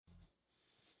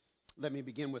Let me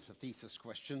begin with a thesis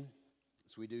question,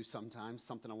 as we do sometimes,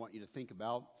 something I want you to think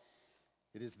about.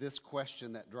 It is this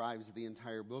question that drives the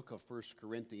entire book of 1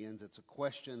 Corinthians. It's a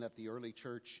question that the early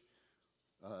church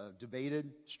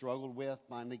debated, struggled with,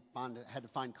 finally had to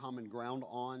find common ground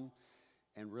on,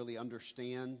 and really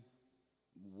understand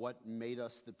what made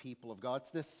us the people of God.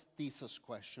 It's this thesis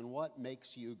question: what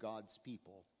makes you God's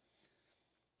people?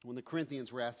 When the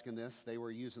Corinthians were asking this, they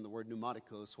were using the word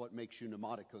pneumatikos. What makes you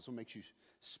pneumatikos? What makes you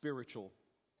spiritual?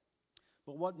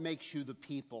 But what makes you the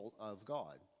people of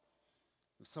God?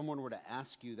 If someone were to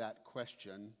ask you that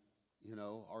question,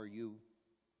 are you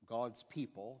God's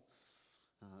people?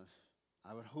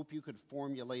 I would hope you could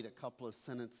formulate a couple of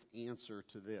sentence answer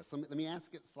to this. Let me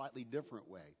ask it a slightly different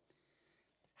way.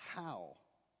 How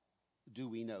do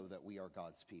we know that we are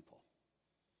God's people?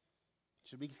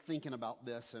 Should be thinking about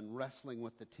this and wrestling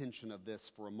with the tension of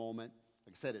this for a moment.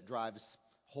 Like I said, it drives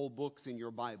whole books in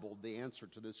your Bible, the answer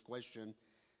to this question.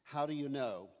 How do you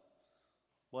know?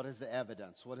 What is the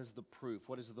evidence? What is the proof?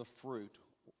 What is the fruit?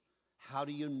 How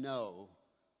do you know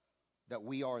that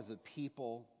we are the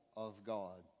people of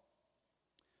God?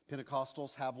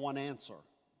 Pentecostals have one answer.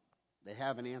 They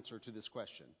have an answer to this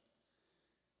question.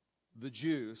 The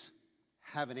Jews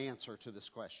have an answer to this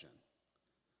question.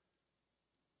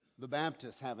 The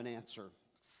Baptists have an answer,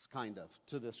 kind of,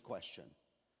 to this question.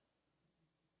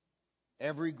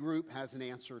 Every group has an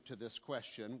answer to this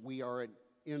question. We are an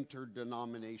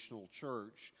interdenominational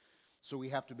church, so we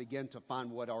have to begin to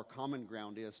find what our common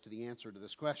ground is to the answer to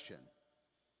this question.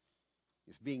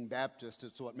 If being Baptist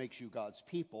is what makes you God's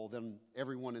people, then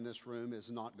everyone in this room is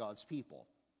not God's people,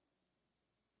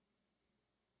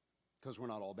 because we're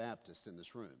not all Baptists in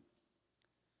this room.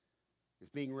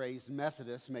 If being raised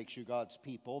Methodist makes you God's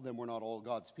people, then we're not all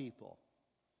God's people.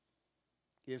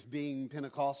 If being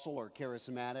Pentecostal or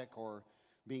charismatic or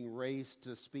being raised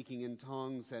to speaking in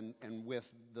tongues and with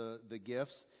the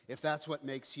gifts, if that's what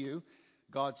makes you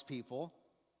God's people,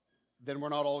 then we're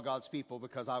not all God's people,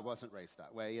 because I wasn't raised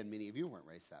that way and many of you weren't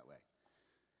raised that way.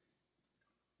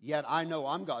 Yet I know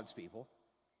I'm God's people.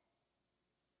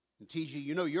 And TG,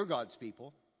 you know you're God's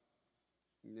people.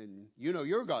 And you know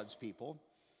you're God's people.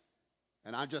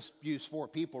 And I just used 4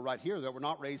 people right here that were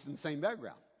not raised in the same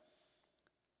background.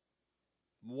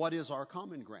 What is our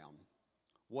common ground?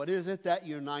 What is it that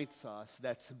unites us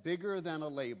that's bigger than a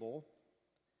label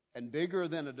and bigger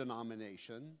than a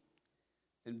denomination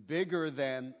and bigger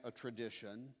than a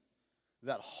tradition,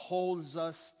 that holds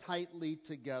us tightly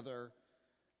together,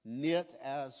 knit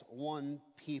as one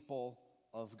people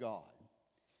of God?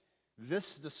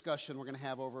 This discussion we're going to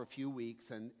have over a few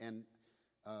weeks, and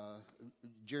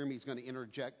Jeremy's going to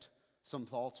interject some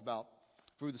thoughts about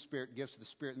fruit of the Spirit, gifts of the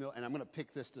Spirit, and I'm going to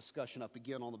pick this discussion up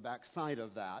again on the back side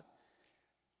of that.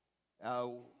 I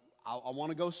want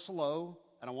to go slow,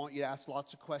 and I want you to ask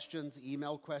lots of questions,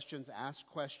 email questions, ask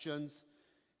questions.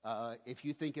 If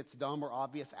you think it's dumb or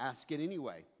obvious, ask it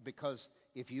anyway, because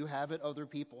if you have it, other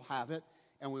people have it,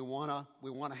 and we want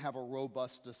to have a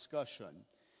robust discussion.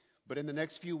 But in the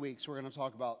next few weeks, we're going to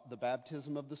talk about the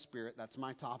baptism of the Spirit. That's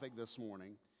my topic this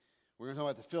morning. We're going to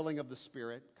talk about the filling of the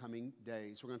Spirit coming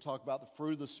days. We're going to talk about the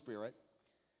fruit of the Spirit.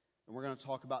 And we're going to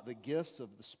talk about the gifts of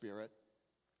the Spirit.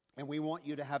 And we want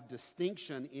you to have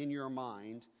distinction in your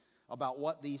mind about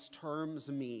what these terms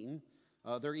mean.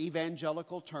 They're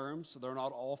evangelical terms, so they're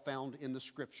not all found in the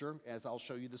Scripture, as I'll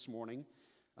show you this morning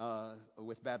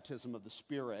with baptism of the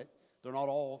Spirit. They're not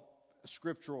all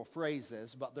scriptural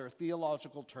phrases, but they're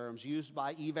theological terms used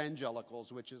by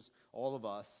evangelicals, which is all of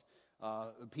us.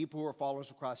 People who are followers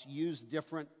of Christ use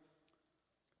different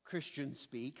Christian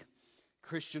speak,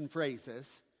 Christian phrases,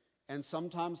 and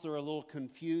sometimes they're a little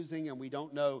confusing, and we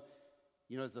don't know,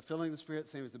 is the filling of the Spirit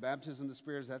the same as the baptism of the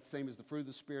Spirit? Is that the same as the fruit of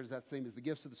the Spirit? Is that the same as the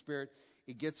gifts of the Spirit?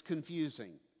 It gets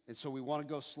confusing, and so we want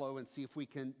to go slow and see if we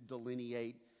can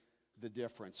delineate the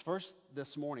difference. First,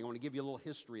 this morning, I want to give you a little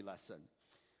history lesson.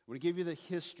 I want to give you the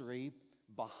history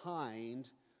behind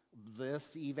this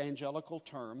evangelical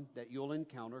term that you'll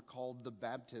encounter called the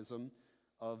baptism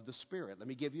of the Spirit. Let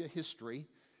me give you a history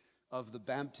of the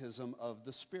baptism of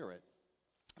the Spirit.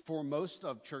 For most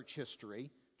of church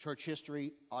history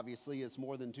obviously is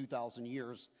more than 2,000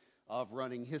 years of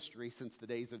running history since the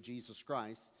days of Jesus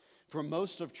Christ. For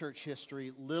most of church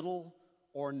history, little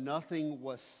or nothing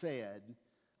was said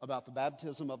about the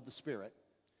baptism of the Spirit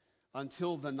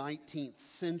until the 19th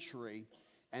century,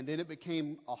 and then it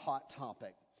became a hot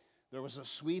topic. There was a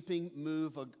sweeping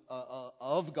move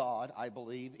of God, I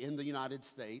believe, in the United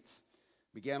States.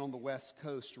 Began on the West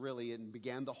Coast, really, and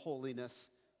began the holiness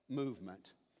movement.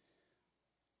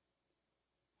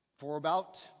 For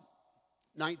about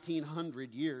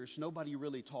 1900 years, nobody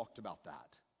really talked about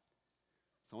that.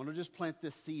 So I want to just plant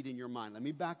this seed in your mind. Let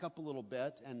me back up a little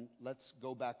bit and let's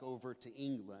go back over to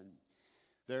England.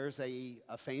 There's a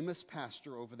famous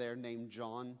pastor over there named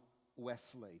John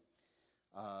Wesley.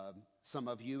 Some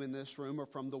of you in this room are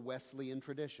from the Wesleyan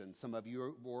tradition. Some of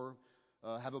you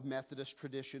have a Methodist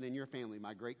tradition in your family.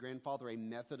 My great-grandfather, a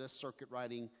Methodist circuit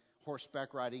riding,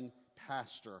 horseback riding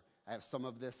pastor. I have some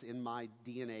of this in my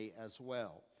DNA as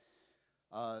well.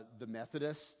 The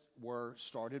Methodists were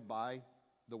started by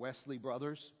the Wesley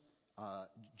brothers.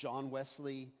 John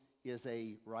Wesley is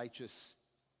a righteous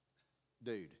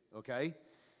dude, okay?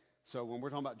 So when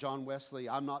we're talking about John Wesley,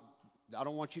 I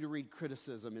don't want you to read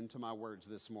criticism into my words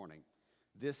this morning.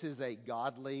 This is a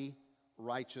godly,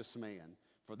 righteous man.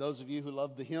 For those of you who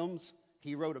love the hymns,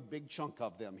 he wrote a big chunk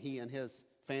of them. He and his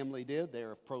family did.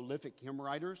 They're prolific hymn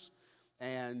writers.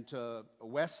 And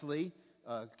Wesley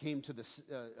came to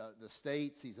the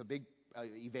States. He's a big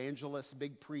evangelist,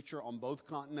 big preacher on both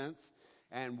continents,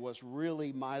 and was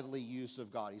really mightily used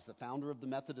of God. He's the founder of the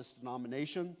Methodist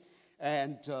denomination.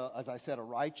 And as I said, a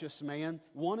righteous man.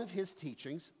 One of his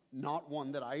teachings, not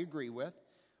one that I agree with,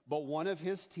 but one of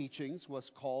his teachings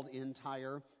was called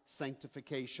entire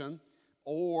sanctification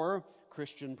or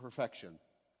Christian perfection.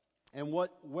 And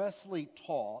what Wesley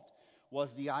taught was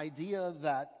the idea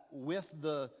that with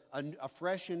a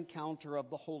fresh encounter of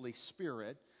the Holy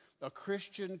Spirit, a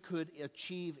Christian could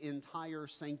achieve entire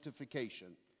sanctification.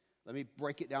 Let me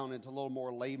break it down into a little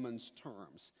more layman's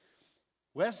terms.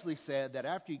 Wesley said that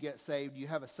after you get saved, you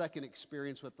have a second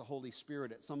experience with the Holy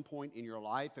Spirit at some point in your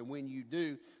life. And when you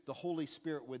do, the Holy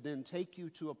Spirit would then take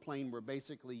you to a plane where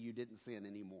basically you didn't sin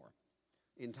anymore.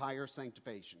 Entire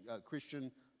sanctification,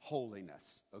 Christian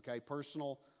holiness, okay,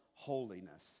 personal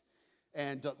holiness.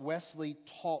 And Wesley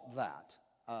taught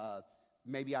that.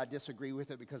 Maybe I disagree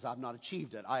with it because I've not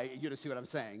achieved it. You see what I'm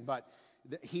saying? But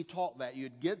he taught that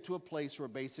you'd get to a place where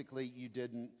basically you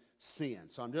didn't sin.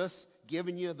 So I'm just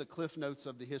giving you the cliff notes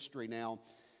of the history now.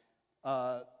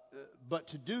 But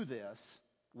to do this,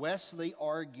 Wesley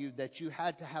argued that you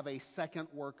had to have a second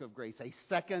work of grace, a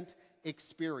second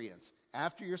experience.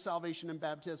 After your salvation and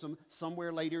baptism,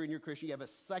 somewhere later in your Christian, you have a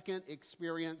second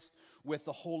experience with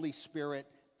the Holy Spirit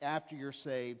after you're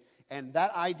saved. And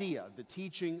that idea, the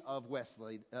teaching of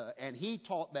Wesley, and he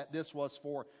taught that this was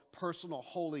for personal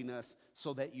holiness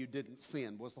so that you didn't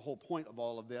sin, was the whole point of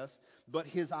all of this. But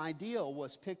his idea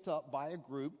was picked up by a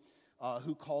group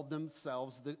who called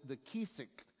themselves the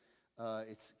Keswick.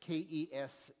 It's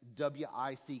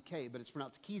Keswick, but it's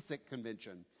pronounced Keswick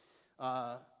Convention.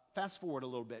 Fast forward a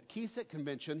little bit. Keswick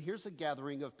Convention, here's a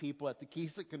gathering of people at the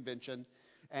Keswick Convention,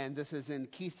 and this is in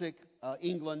Keswick,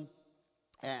 England.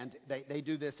 And they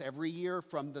do this every year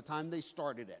from the time they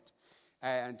started it.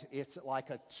 And it's like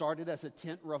started as a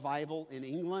tent revival in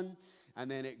England,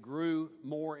 and then it grew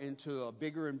more into a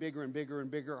bigger and bigger and bigger and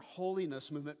bigger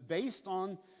holiness movement based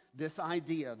on this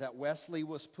idea that Wesley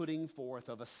was putting forth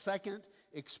of a second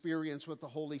experience with the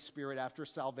Holy Spirit after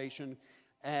salvation.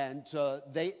 And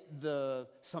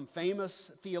some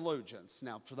famous theologians.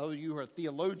 Now, for those of you who are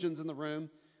theologians in the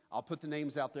room, I'll put the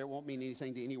names out there. It won't mean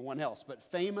anything to anyone else. But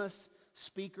famous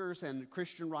speakers and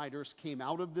Christian writers came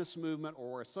out of this movement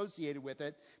or were associated with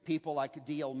it. People like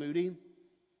D.L. Moody.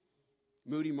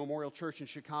 Moody Memorial Church in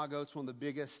Chicago. It's one of the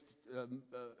biggest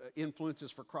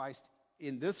influences for Christ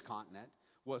in this continent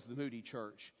was the Moody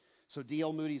Church. So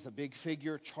D.L. Moody's a big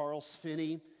figure. Charles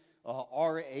Finney,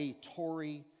 R.A.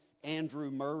 Torrey, Andrew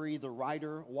Murray, the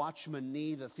writer, Watchman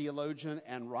Nee, the theologian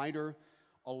and writer.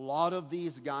 A lot of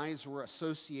these guys were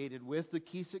associated with the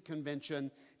Keswick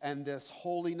Convention and this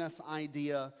holiness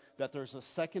idea that there's a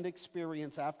second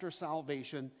experience after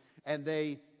salvation, and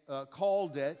they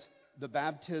called it the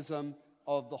baptism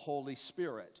of the Holy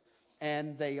Spirit.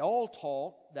 And they all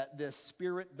taught that this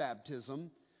Spirit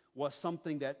baptism was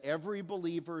something that every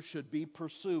believer should be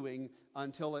pursuing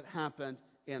until it happened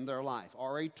in their life.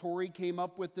 R.A. Torrey came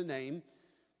up with the name,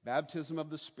 Baptism of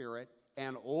the Spirit,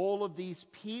 and all of these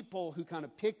people who kind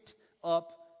of picked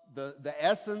up the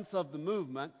essence of the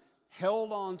movement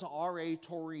held on to R.A.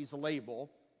 Torrey's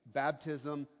label,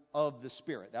 Baptism of the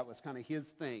Spirit. That was kind of his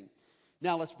thing.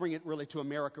 Now let's bring it really to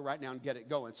America right now and get it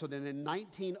going. So then in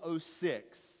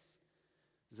 1906,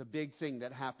 there's a big thing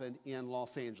that happened in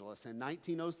Los Angeles. In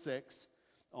 1906,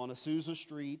 on Azusa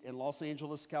Street in Los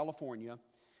Angeles, California,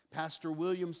 Pastor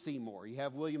William Seymour. You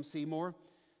have William Seymour,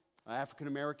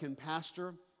 African-American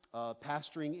pastor,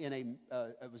 pastoring in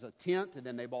it was a tent, and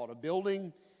then they bought a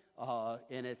building,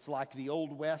 and it's like the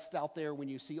Old West out there when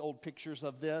you see old pictures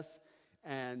of this.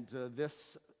 And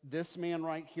this man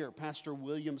right here, Pastor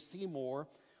William Seymour,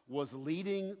 was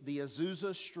leading the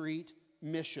Azusa Street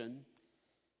mission,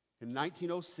 in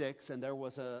 1906, and there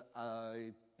was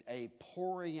a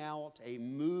pouring out, a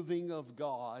moving of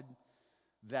God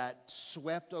that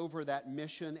swept over that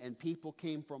mission, and people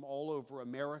came from all over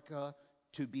America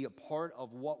to be a part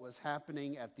of what was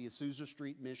happening at the Azusa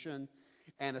Street Mission.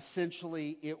 And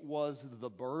essentially, it was the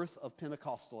birth of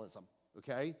Pentecostalism.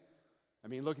 Okay? I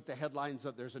mean, look at the headlines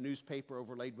up. There's a newspaper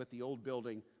overlaid with the old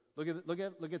building. Look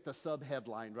at the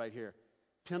sub-headline right here.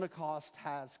 Pentecost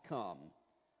has come.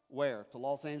 Where? To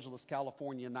Los Angeles,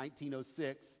 California,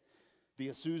 1906. The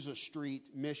Azusa Street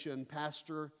Mission,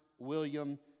 Pastor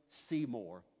William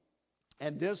Seymour.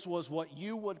 And this was what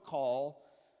you would call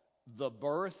the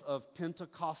birth of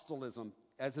Pentecostalism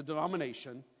as a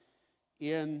denomination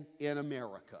in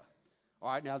America.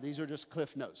 All right, now these are just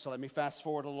cliff notes, so let me fast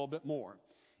forward a little bit more.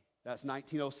 That's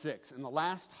 1906. In the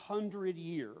last 100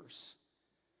 years,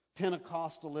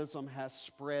 Pentecostalism has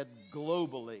spread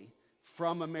globally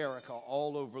from America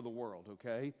all over the world,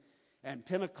 okay? And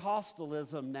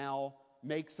Pentecostalism now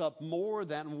makes up more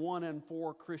than 1 in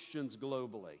 4 Christians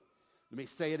globally. Let me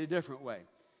say it a different way.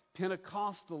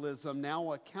 Pentecostalism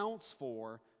now accounts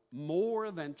for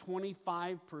more than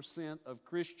 25% of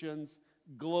Christians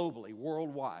globally,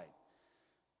 worldwide.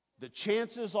 The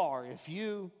chances are, if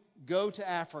you go to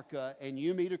Africa and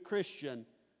you meet a Christian,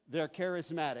 they're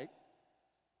charismatic,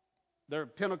 they're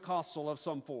Pentecostal of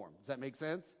some form. Does that make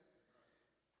sense?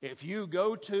 If you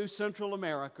go to Central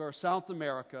America or South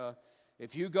America,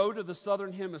 if you go to the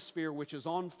Southern Hemisphere, which is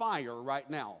on fire right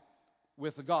now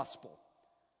with the gospel,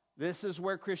 this is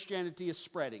where Christianity is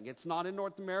spreading. It's not in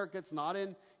North America, it's not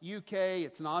in UK,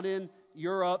 it's not in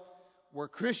Europe. Where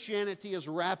Christianity is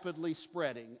rapidly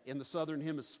spreading in the Southern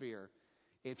Hemisphere,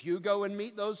 if you go and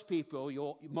meet those people,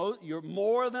 you're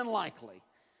more than likely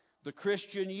the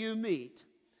Christian you meet.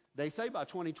 They say by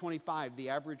 2025, the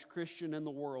average Christian in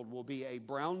the world will be a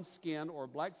brown-skinned or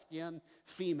black-skinned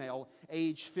female,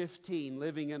 age 15,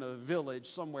 living in a village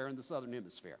somewhere in the Southern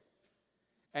Hemisphere.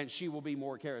 And she will be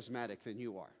more charismatic than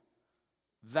you are.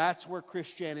 That's where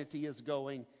Christianity is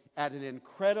going at an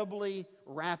incredibly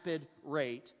rapid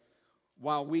rate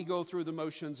while we go through the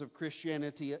motions of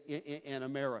Christianity in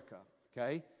America.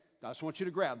 Okay? Now, I just want you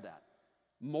to grab that.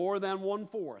 More than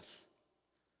 1/4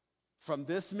 from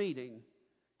this meeting,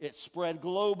 it spread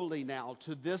globally now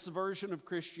to this version of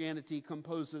Christianity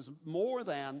composes more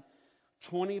than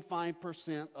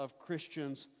 25% of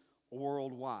Christians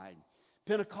worldwide.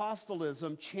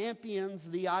 Pentecostalism champions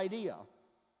the idea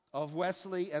of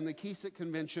Wesley and the Keswick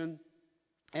Convention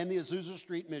and the Azusa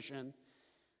Street Mission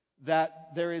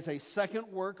that there is a second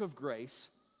work of grace,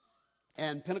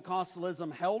 and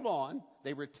Pentecostalism held on.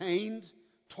 They retained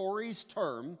Torrey's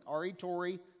term, R.E.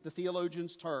 Torrey, the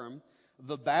theologian's term,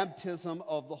 the baptism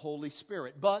of the Holy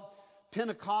Spirit. But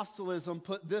Pentecostalism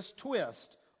put this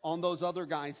twist on those other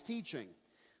guys' teaching.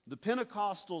 The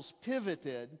Pentecostals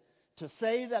pivoted to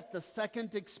say that the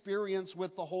second experience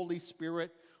with the Holy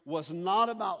Spirit was not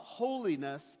about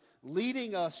holiness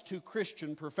leading us to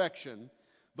Christian perfection,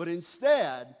 but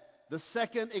instead, the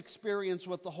second experience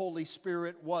with the Holy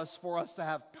Spirit was for us to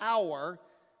have power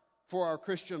for our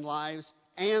Christian lives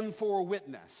and for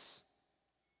witness.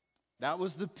 That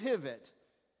was the pivot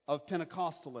of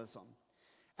Pentecostalism.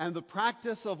 And the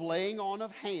practice of laying on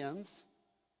of hands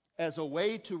as a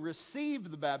way to receive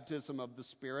the baptism of the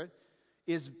Spirit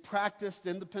is practiced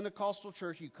in the Pentecostal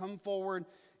church. You come forward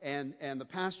and the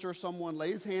pastor or someone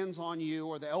lays hands on you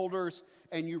or the elders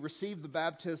and you receive the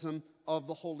baptism of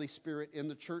the Holy Spirit in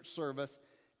the church service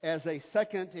as a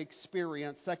second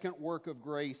experience, second work of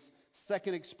grace,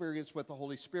 second experience with the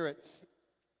Holy Spirit.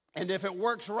 And if it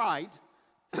works right,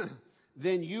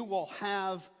 then you will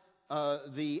have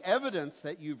the evidence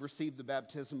that you've received the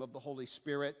baptism of the Holy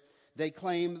Spirit. They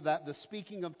claim that the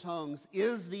speaking of tongues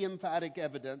is the emphatic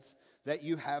evidence that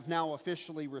you have now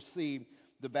officially received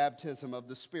the baptism of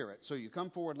the Spirit. So you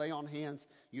come forward, lay on hands,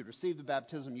 you'd receive the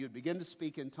baptism, you'd begin to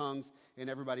speak in tongues,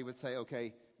 and everybody would say,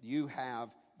 okay, you have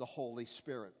the Holy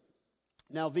Spirit.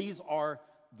 Now these are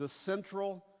the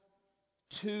central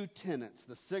two tenets,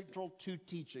 the central two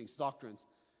teachings, doctrines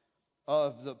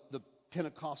of the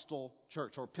Pentecostal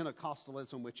church, or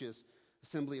Pentecostalism, which is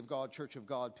Assembly of God, Church of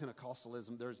God,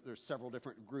 Pentecostalism. There's several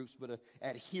different groups, but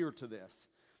adhere to this.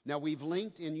 Now we've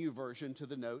linked in YouVersion to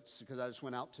the notes, because I just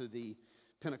went out to the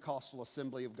Pentecostal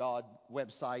Assembly of God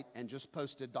website and just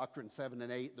posted Doctrine 7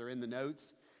 and 8. They're in the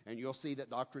notes, and you'll see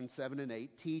that Doctrine 7 and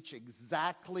 8 teach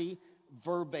exactly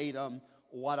verbatim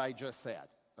what I just said,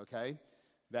 okay?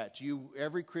 That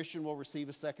every Christian will receive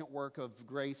a second work of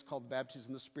grace called the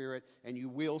baptism of the Spirit, and you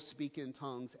will speak in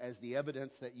tongues as the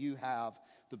evidence that you have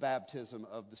the baptism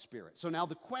of the Spirit. So now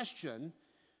the question,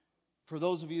 for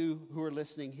those of you who are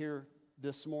listening here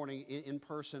this morning in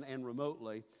person and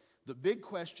remotely, the big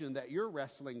question that you're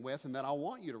wrestling with and that I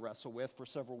want you to wrestle with for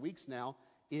several weeks now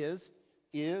is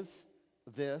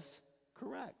this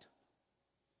correct?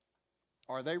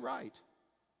 Are they right?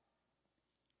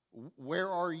 Where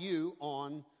are you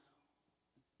on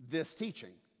this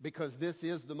teaching? Because this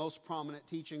is the most prominent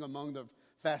teaching among the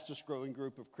fastest growing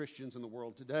group of Christians in the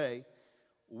world today.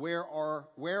 Where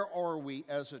are we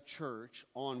as a church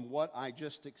on what I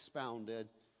just expounded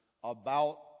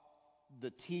about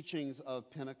the teachings of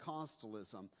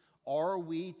Pentecostalism? Are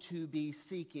we to be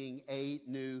seeking a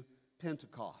new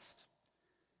Pentecost?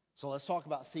 So let's talk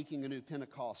about seeking a new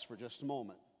Pentecost for just a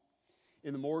moment.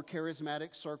 In the more charismatic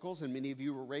circles, and many of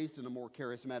you were raised in a more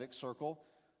charismatic circle,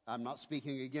 I'm not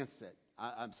speaking against it.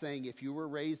 I'm saying if you were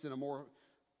raised in a more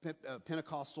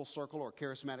Pentecostal circle or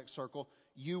charismatic circle,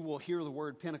 you will hear the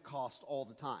word Pentecost all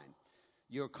the time.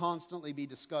 You'll constantly be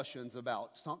discussions about,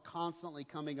 constantly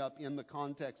coming up in the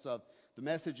context of the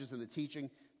messages and the teaching,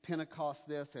 Pentecost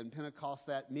this and Pentecost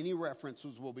that. Many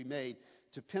references will be made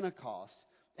to Pentecost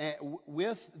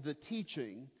with the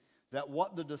teaching that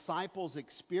what the disciples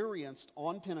experienced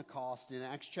on Pentecost in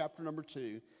Acts chapter number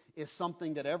 2 is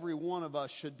something that every one of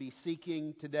us should be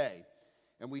seeking today.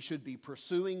 And we should be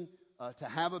pursuing to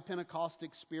have a Pentecost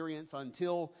experience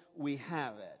until we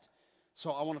have it.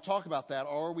 So I want to talk about that.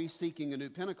 Are we seeking a new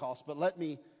Pentecost? But let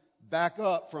me back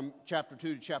up from chapter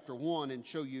 2 to chapter 1 and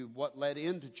show you what led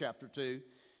into chapter 2.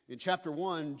 In chapter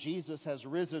 1, Jesus has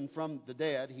risen from the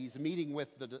dead. He's meeting with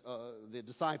the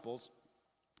disciples.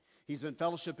 He's been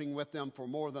fellowshipping with them for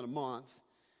more than a month.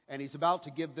 And he's about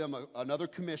to give them another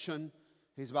commission.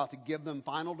 He's about to give them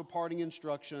final departing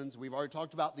instructions. We've already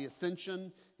talked about the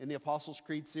ascension in the Apostles'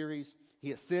 Creed series.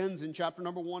 He ascends in chapter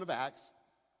number 1 of Acts.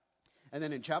 And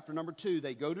then in chapter number 2,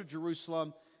 they go to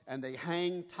Jerusalem and they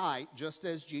hang tight, just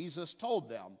as Jesus told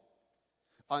them,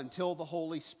 until the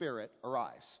Holy Spirit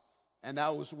arrives. And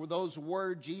those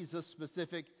were Jesus'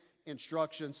 specific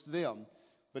instructions to them.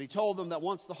 But he told them that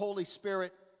once the Holy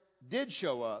Spirit did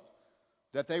show up,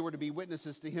 that they were to be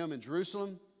witnesses to him in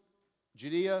Jerusalem,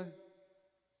 Judea,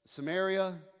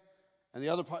 Samaria, and the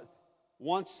other part.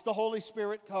 Once the Holy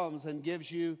Spirit comes and gives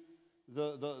you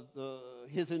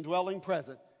his indwelling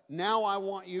presence, now I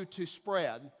want you to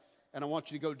spread, and I want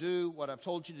you to go do what I've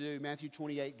told you to do. Matthew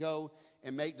 28, go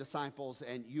and make disciples,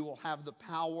 and you will have the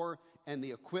power and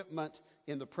the equipment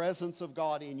in the presence of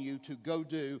God in you to go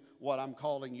do what I'm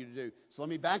calling you to do. So let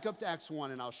me back up to Acts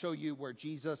 1, and I'll show you where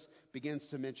Jesus begins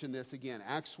to mention this again.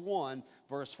 Acts 1,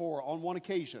 verse 4, on one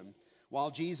occasion,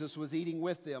 while Jesus was eating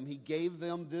with them, he gave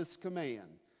them this command: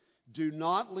 do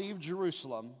not leave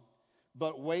Jerusalem,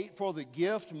 but wait for the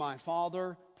gift my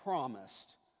Father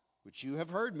promised, which you have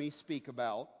heard me speak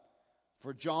about.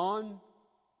 For John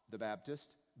the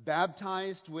Baptist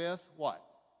baptized with what?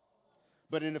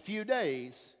 But in a few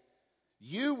days,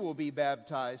 you will be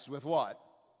baptized with what?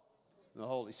 The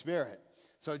Holy Spirit.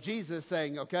 So Jesus is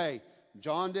saying, okay,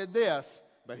 John did this,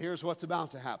 but here's what's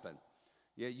about to happen.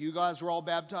 Yeah, you guys were all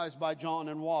baptized by John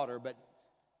in water, but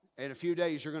in a few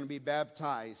days you're going to be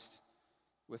baptized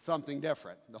with something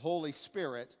different. The Holy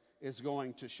Spirit is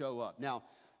going to show up. Now,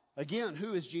 again,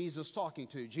 who is Jesus talking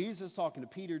to? Jesus is talking to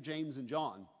Peter, James, and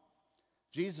John.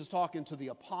 Jesus is talking to the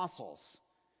apostles.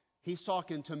 He's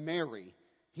talking to Mary.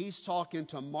 He's talking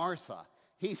to Martha.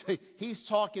 He's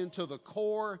talking to the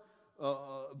core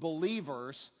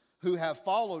believers who have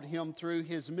followed him through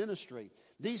his ministry.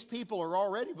 These people are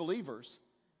already believers.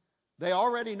 They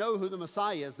already know who the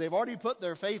Messiah is. They've already put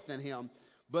their faith in him.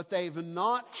 But they've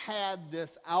not had this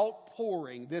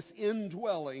outpouring, this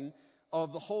indwelling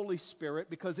of the Holy Spirit,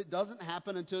 because it doesn't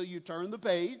happen until you turn the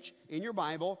page in your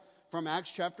Bible from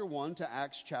Acts chapter 1 to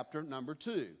Acts chapter number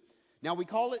 2. Now, we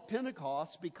call it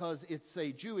Pentecost because it's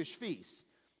a Jewish feast.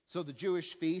 So the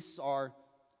Jewish feasts are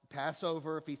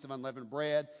Passover, Feast of Unleavened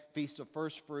Bread, Feast of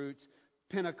First Fruits,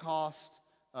 Pentecost,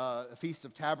 Feast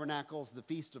of Tabernacles, the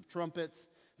Feast of Trumpets.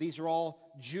 These are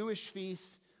all Jewish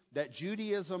feasts that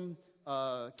Judaism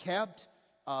kept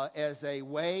as a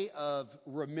way of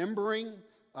remembering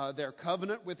their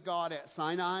covenant with God at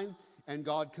Sinai. And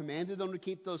God commanded them to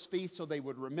keep those feasts so they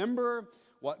would remember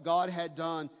what God had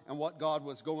done and what God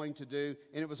was going to do.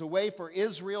 And it was a way for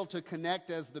Israel to connect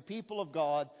as the people of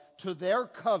God to their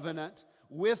covenant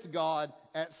with God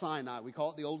at Sinai. We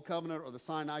call it the Old Covenant or the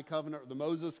Sinai Covenant or the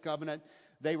Moses Covenant.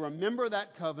 They remember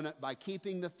that covenant by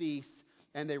keeping the feasts,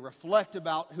 and they reflect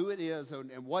about who it is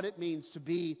and what it means to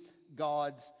be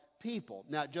God's people.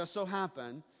 Now, it just so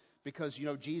happened, because,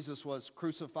 Jesus was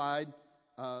crucified,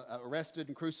 arrested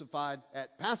and crucified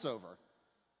at Passover.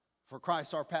 For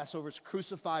Christ, our Passover is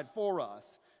crucified for us.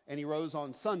 And he rose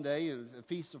on Sunday, in the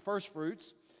Feast of First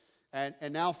Fruits.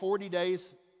 And now 40 days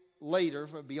later,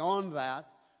 beyond that,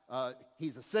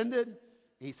 he's ascended.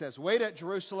 He says, wait at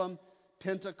Jerusalem,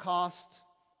 Pentecost.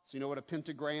 So you know what a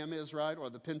pentagram is, right? Or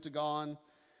the Pentagon,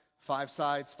 5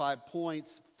 sides, 5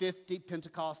 points.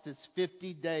 Pentecost is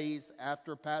 50 days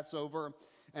after Passover.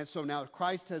 And so now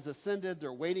Christ has ascended.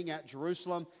 They're waiting at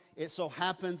Jerusalem. It so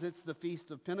happens it's the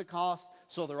Feast of Pentecost.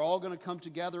 So they're all going to come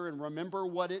together and remember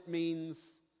what it means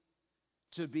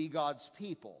to be God's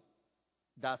people.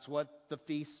 That's what the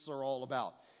feasts are all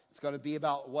about. It's going to be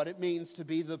about what it means to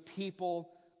be the people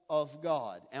of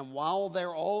God. And while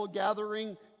they're all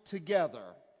gathering together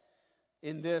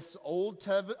in this old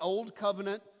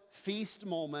covenant feast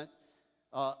moment,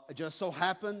 it just so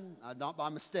happened, not by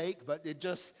mistake, but it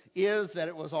just is that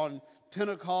it was on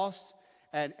Pentecost,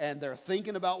 and they're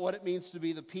thinking about what it means to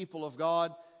be the people of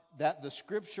God, that the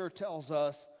Scripture tells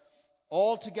us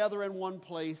all together in one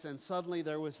place, and suddenly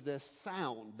there was this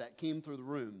sound that came through the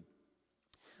room,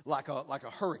 like a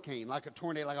hurricane, like a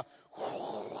tornado, like a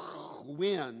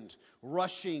wind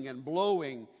rushing and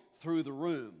blowing through the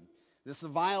room. This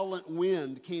violent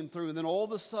wind came through, and then all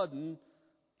of a sudden,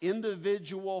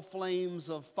 individual flames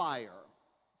of fire,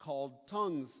 called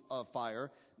tongues of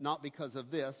fire, not because of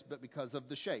this, but because of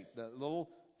the shape. The little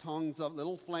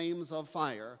flames of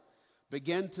fire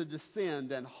began to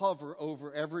descend and hover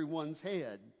over everyone's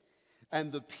head.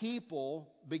 And the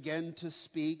people began to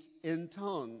speak in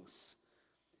tongues.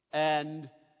 And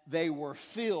they were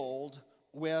filled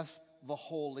with the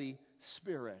Holy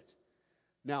Spirit.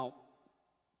 Now,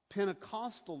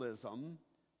 Pentecostalism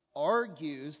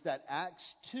argues that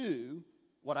Acts 2,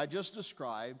 what I just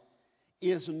described,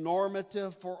 is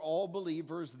normative for all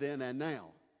believers then and now.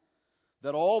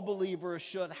 That all believers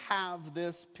should have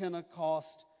this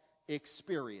Pentecost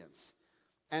experience.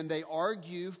 And they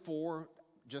argue for,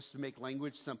 just to make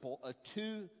language simple, a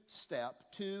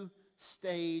two-stage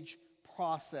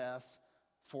process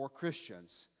for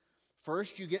Christians.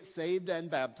 First, you get saved and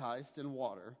baptized in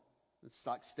water. It's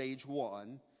like stage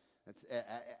 1. That's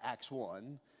Acts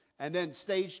 1. And then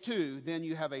stage 2, then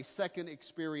you have a second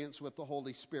experience with the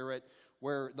Holy Spirit,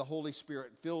 where the Holy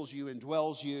Spirit fills you and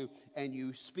dwells you, and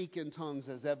you speak in tongues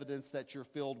as evidence that you're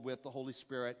filled with the Holy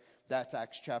Spirit. That's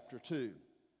Acts chapter 2.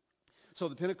 So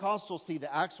the Pentecostals see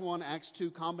the Acts 1, Acts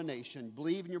 2 combination.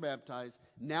 Believe and you're baptized.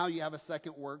 Now you have a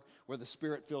second work where the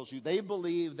Spirit fills you. They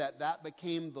believe that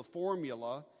became the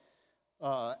formula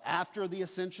after the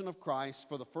ascension of Christ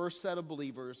for the first set of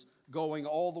believers, going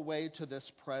all the way to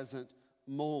this present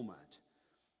moment.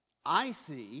 I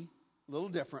see, a little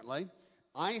differently,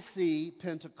 I see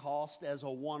Pentecost as a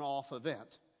one-off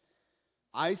event.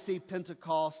 I see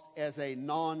Pentecost as a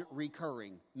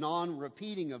non-recurring,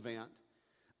 non-repeating event.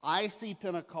 I see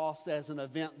Pentecost as an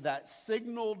event that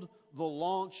signaled the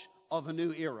launch of a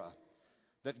new era.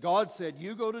 That God said,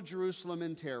 you go to Jerusalem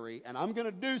and tarry, and I'm going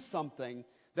to do something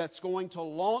that's going to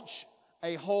launch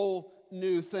a whole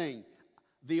new thing.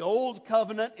 The old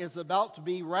covenant is about to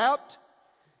be wrapped,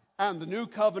 and the new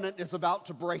covenant is about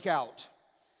to break out.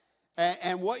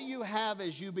 And what you have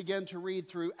as you begin to read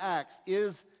through Acts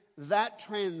is that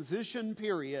transition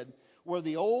period where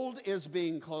the old is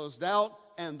being closed out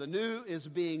and the new is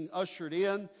being ushered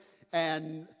in.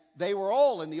 And they were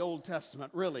all in the Old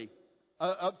Testament, really,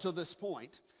 up to this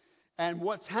point. And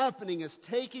what's happening is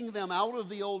taking them out of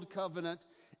the old covenant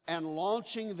and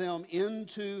launching them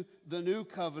into the new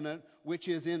covenant, which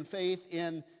is in faith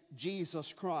in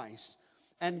Jesus Christ.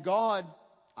 And God,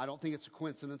 I don't think it's a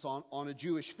coincidence, on a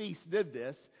Jewish feast did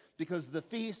this, because the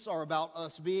feasts are about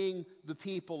us being the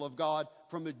people of God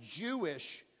from a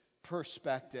Jewish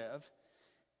perspective.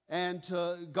 And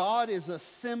God is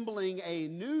assembling a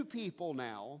new people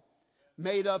now,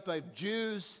 made up of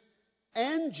Jews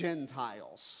and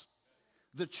Gentiles.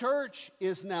 The church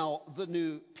is now the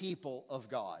new people of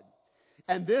God.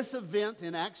 And this event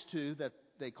in Acts 2 that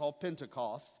they call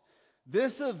Pentecost,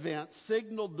 this event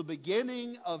signaled the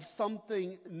beginning of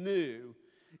something new.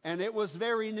 And it was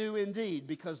very new indeed,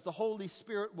 because the Holy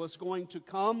Spirit was going to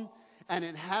come and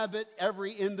inhabit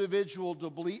every individual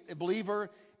believer.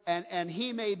 And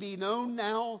He may be known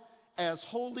now as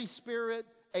Holy Spirit,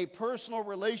 a personal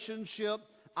relationship.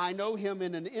 I know Him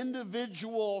in an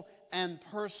individual and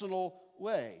personal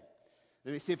way.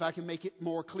 Let me see if I can make it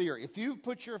more clear. If you've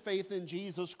put your faith in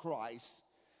Jesus Christ,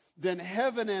 then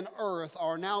heaven and earth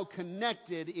are now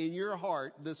connected in your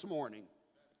heart this morning.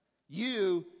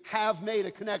 You have made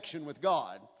a connection with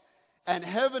God, and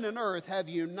heaven and earth have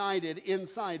united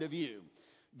inside of you.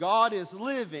 God is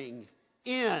living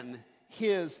in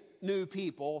His new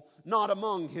people, not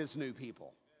among His new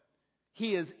people.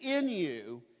 He is in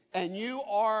you, and you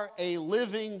are a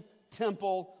living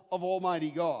temple of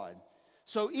Almighty God.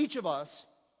 So each of us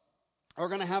are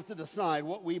going to have to decide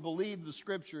what we believe the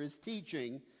Scripture is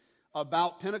teaching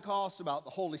about Pentecost, about the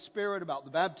Holy Spirit, about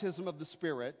the baptism of the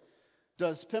Spirit.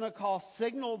 Does Pentecost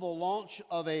signal the launch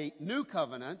of a new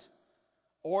covenant,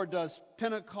 or does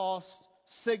Pentecost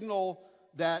signal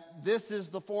that this is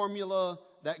the formula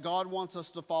that God wants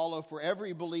us to follow for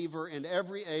every believer in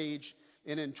every age?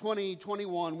 And in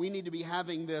 2021, we need to be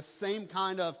having this same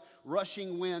kind of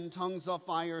rushing wind, tongues of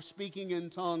fire, speaking in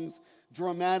tongues,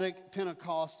 dramatic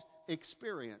Pentecost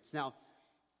experience. Now,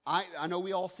 I know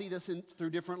we all see this through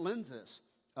different lenses,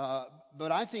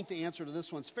 but I think the answer to this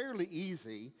one's fairly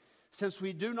easy, since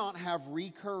we do not have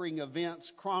recurring events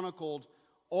chronicled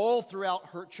all throughout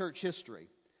her church history.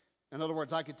 In other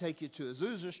words, I could take you to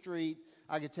Azusa Street,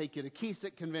 I could take you to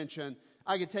Keswick Convention,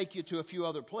 I could take you to a few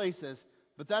other places,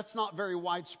 but that's not very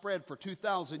widespread for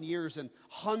 2,000 years and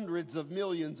hundreds of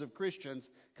millions of Christians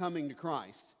coming to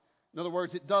Christ. In other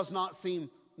words, it does not seem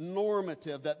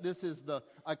normative that this is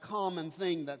a common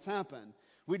thing that's happened.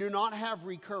 We do not have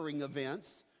recurring events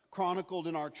chronicled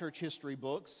in our church history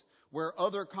books where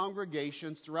other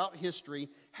congregations throughout history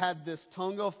had this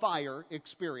tongue of fire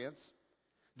experience,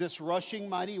 this rushing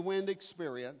mighty wind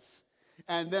experience,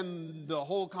 and then the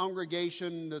whole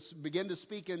congregation began to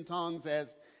speak in tongues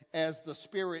as the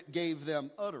Spirit gave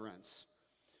them utterance.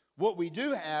 What we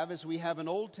do have is we have an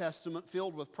Old Testament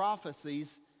filled with prophecies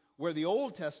where the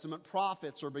Old Testament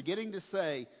prophets are beginning to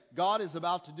say, God is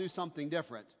about to do something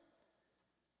different.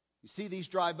 You see these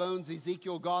dry bones,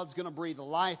 Ezekiel, God's going to breathe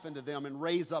life into them and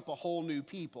raise up a whole new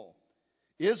people.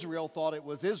 Israel thought it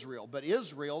was Israel, but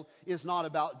Israel is not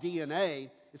about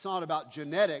DNA. It's not about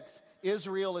genetics.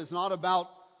 Israel is not about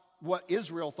what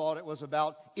Israel thought it was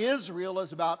about. Israel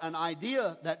is about an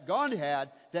idea that God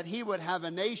had, that He would have a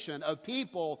nation of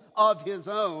people of His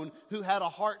own who had a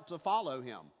heart to follow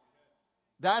Him.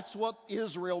 That's what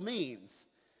Israel means.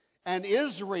 And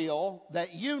Israel,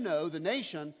 that you know, the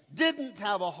nation, didn't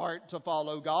have a heart to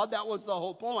follow God. That was the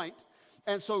whole point.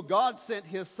 And so God sent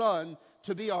His Son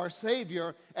to be our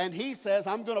Savior. And He says,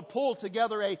 I'm going to pull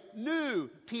together a new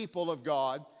people of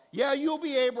God. Yeah, you'll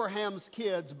be Abraham's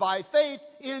kids by faith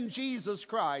in Jesus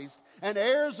Christ and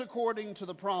heirs according to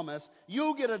the promise.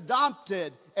 You'll get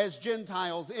adopted as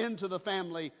Gentiles into the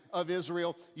family of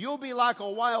Israel. You'll be like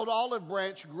a wild olive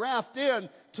branch grafted in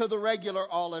to the regular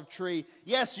olive tree.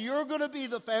 Yes, you're going to be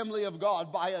the family of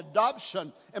God by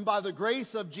adoption and by the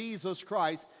grace of Jesus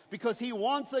Christ, because He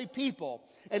wants a people,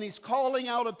 and He's calling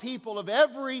out a people of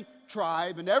every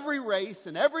tribe and every race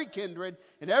and every kindred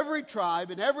and every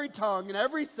tribe and every tongue and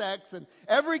every sex and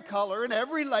every color and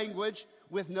every language,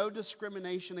 with no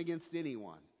discrimination against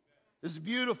anyone. This is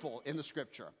beautiful in the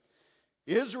Scripture.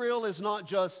 Israel is not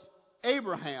just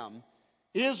Abraham.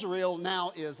 Israel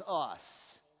now is us.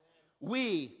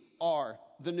 We are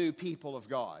the new people of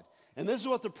God. And this is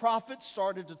what the prophets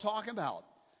started to talk about.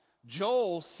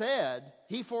 Joel said,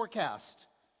 he forecast,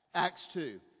 Acts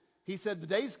 2. He said, the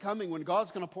day's coming when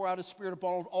God's going to pour out His Spirit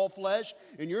upon all flesh,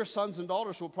 and your sons and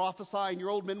daughters will prophesy, and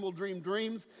your old men will dream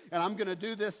dreams, and I'm going to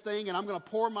do this thing, and I'm going to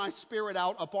pour my Spirit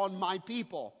out upon my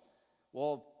people.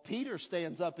 Well, Peter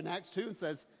stands up in Acts 2 and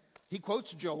says, he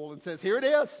quotes Joel and says, here it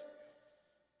is.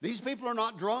 These people are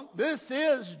not drunk. This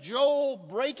is Joel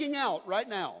breaking out right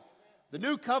now. The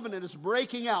new covenant is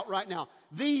breaking out right now.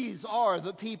 These are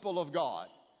the people of God.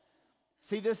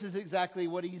 See, this is exactly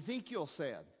what Ezekiel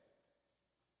said.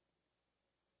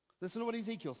 Listen to what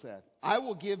Ezekiel said. I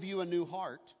will give you a new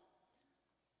heart.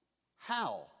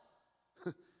 How?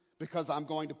 Because I'm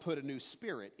going to put a new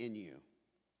spirit in you.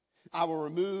 I will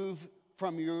remove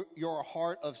from you your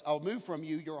heart of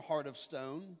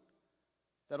stone,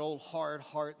 that old hard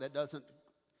heart that doesn't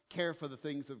care for the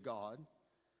things of God.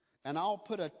 And I'll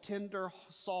put a tender,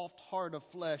 soft heart of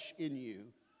flesh in you.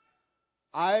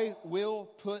 I will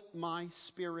put my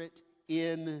Spirit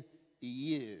in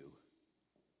you.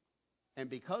 And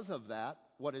because of that,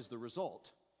 what is the result?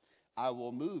 I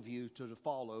will move you to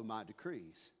follow my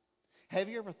decrees. Have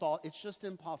you ever thought it's just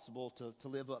impossible to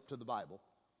live up to the Bible?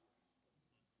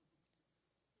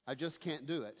 I just can't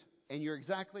do it. And you're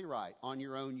exactly right. On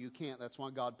your own, you can't. That's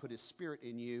why God put His Spirit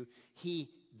in you. He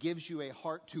gives you a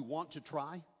heart to want to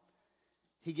try.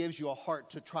 He gives you a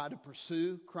heart to try to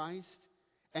pursue Christ.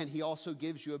 And He also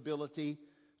gives you ability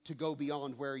to go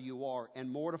beyond where you are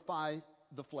and mortify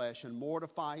the flesh and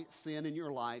mortify sin in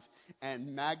your life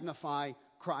and magnify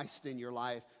Christ in your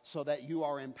life, so that you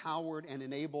are empowered and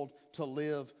enabled to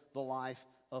live the life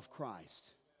of Christ.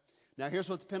 Now, here's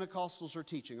what the Pentecostals are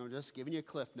teaching. I'm just giving you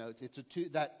cliff notes. It's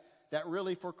that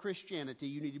really for Christianity,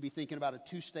 you need to be thinking about a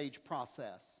two-stage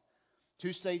process.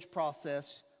 Two-stage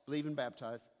process, believe and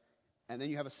baptize. And then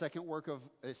you have a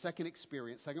second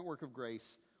experience, second work of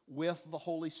grace with the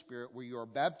Holy Spirit, where you are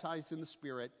baptized in the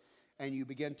Spirit and you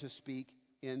begin to speak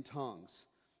in tongues.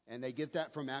 And they get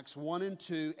that from Acts 1 and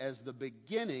 2 as the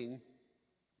beginning.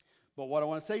 But what I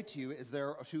want to say to you is there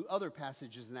are two other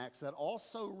passages in Acts that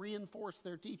also reinforce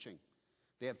their teaching.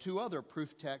 They have two other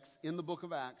proof texts in the book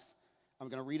of Acts. I'm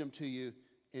going to read them to you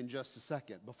in just a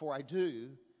second. Before I do,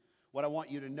 what I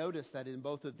want you to notice that in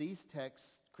both of these texts,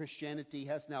 Christianity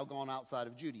has now gone outside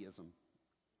of Judaism.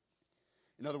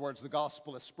 In other words, the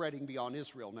gospel is spreading beyond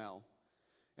Israel now.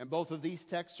 And both of these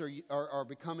texts are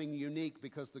becoming unique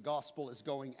because the gospel is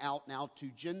going out now to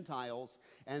Gentiles.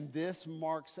 And this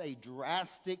marks a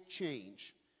drastic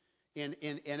change in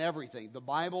everything. The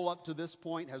Bible up to this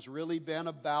point has really been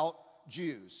about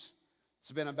Jews.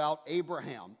 It's been about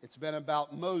Abraham. It's been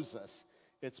about Moses.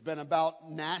 It's been about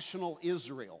national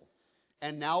Israel.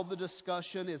 And now the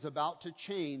discussion is about to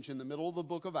change in the middle of the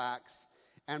book of Acts.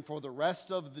 And for the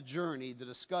rest of the journey, the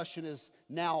discussion is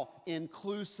now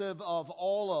inclusive of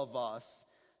all of us,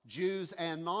 Jews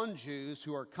and non-Jews,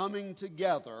 who are coming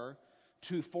together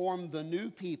to form the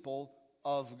new people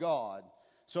of God.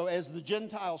 So as the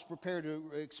Gentiles prepare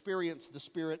to experience the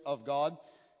Spirit of God,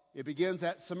 it begins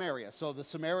at Samaria. So the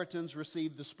Samaritans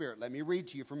received the Spirit. Let me read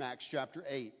to you from Acts chapter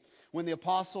 8. When the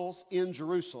apostles in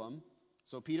Jerusalem,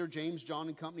 so Peter, James, John,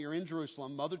 and company are in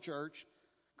Jerusalem, mother church.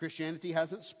 Christianity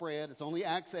hasn't spread. It's only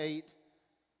Acts 8.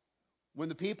 When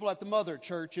the people at the mother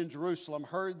church in Jerusalem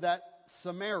heard that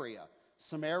Samaria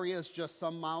is just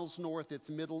some miles north. It's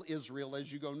middle Israel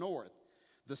as you go north.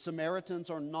 The Samaritans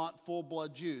are not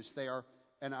full-blood Jews. They are,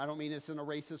 and I don't mean this in a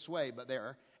racist way, but they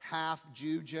are half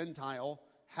Jew, Gentile,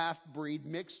 half-breed,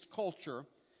 mixed culture.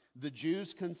 The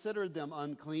Jews considered them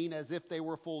unclean as if they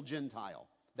were full Gentile.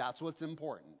 That's what's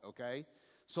important, okay?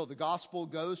 So the gospel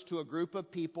goes to a group of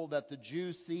people that the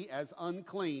Jews see as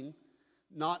unclean,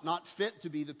 not fit to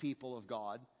be the people of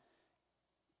God.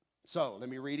 So let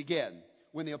me read again.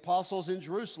 When the apostles in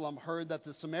Jerusalem heard that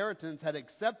the Samaritans had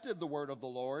accepted the word of the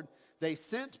Lord, they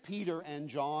sent Peter and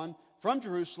John from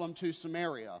Jerusalem to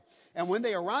Samaria. And when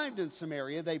they arrived in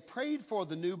Samaria, they prayed for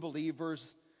the new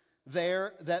believers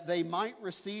there that they might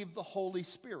receive the Holy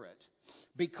Spirit.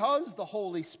 Because the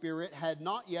Holy Spirit had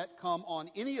not yet come on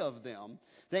any of them,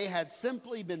 they had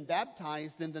simply been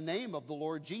baptized in the name of the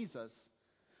Lord Jesus.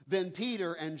 Then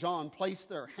Peter and John placed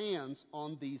their hands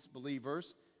on these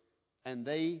believers, and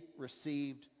they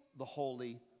received the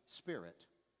Holy Spirit.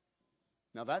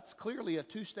 Now that's clearly a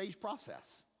two-stage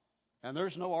process, and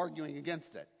there's no arguing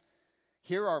against it.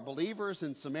 Here are believers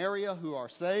in Samaria who are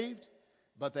saved,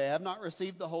 but they have not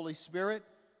received the Holy Spirit.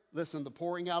 Listen, the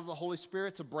pouring out of the Holy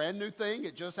Spirit's a brand new thing.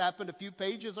 It just happened a few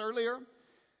pages earlier.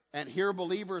 And here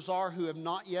believers are who have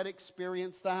not yet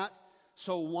experienced that.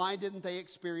 So why didn't they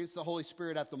experience the Holy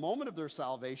Spirit at the moment of their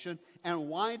salvation? And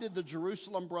why did the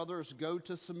Jerusalem brothers go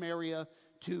to Samaria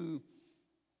to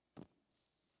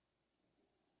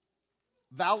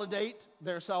validate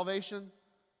their salvation?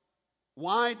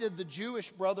 Why did the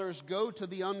Jewish brothers go to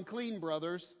the unclean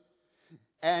brothers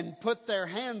and put their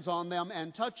hands on them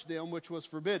and touch them, which was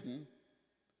forbidden?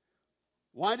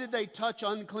 Why did they touch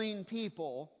unclean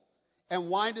people? And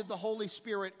why did the Holy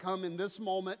Spirit come in this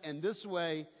moment and this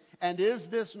way? And is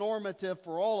this normative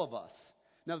for all of us?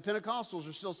 Now, the Pentecostals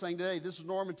are still saying today, this is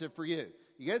normative for you.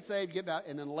 You get saved, get back,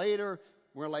 and then later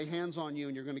we're going to lay hands on you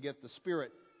and you're going to get the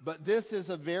Spirit. But this is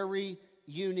a very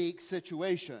unique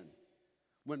situation.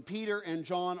 When Peter and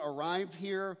John arrived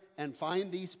here and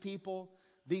find these people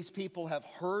have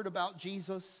heard about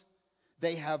Jesus.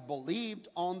 They have believed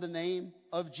on the name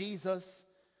of Jesus.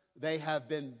 They have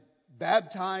been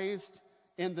baptized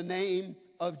in the name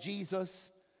of Jesus.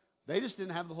 They just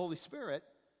didn't have the Holy Spirit,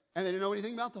 and they didn't know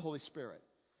anything about the Holy Spirit.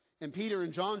 And Peter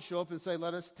and John show up and say,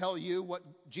 let us tell you what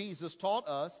Jesus taught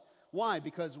us. Why?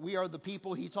 Because we are the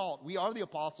people he taught. We are the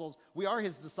apostles. We are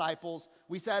his disciples.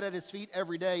 We sat at his feet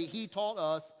every day. He taught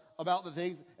us about the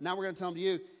things, and now we're going to tell them to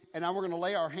you, and now we're going to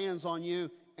lay our hands on you,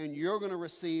 and you're going to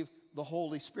receive the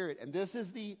Holy Spirit. And this is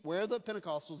where the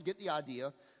Pentecostals get the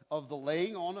idea of the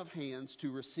laying on of hands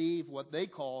to receive what they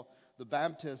call the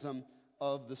baptism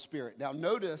of the Spirit. Now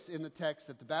notice in the text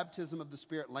that the baptism of the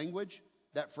Spirit language,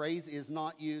 that phrase is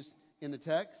not used in the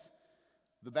text.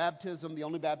 The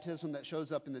only baptism that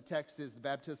shows up in the text is the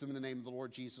baptism in the name of the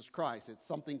Lord Jesus Christ. It's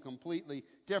something completely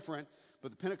different,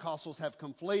 but the Pentecostals have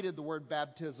conflated the word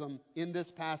baptism in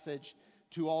this passage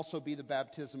to also be the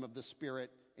baptism of the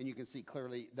Spirit, and you can see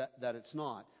clearly that it's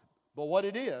not. But what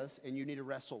it is, and you need to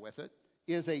wrestle with it,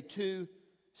 is a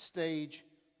two-stage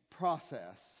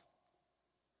process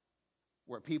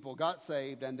where people got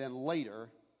saved and then later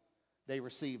they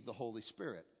received the Holy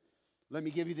Spirit. Let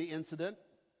me give you the incident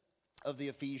of the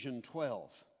Ephesians 12.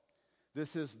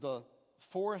 This is the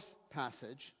fourth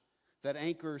passage that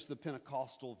anchors the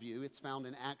Pentecostal view. It's found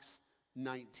in Acts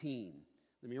 19.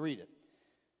 Let me read it.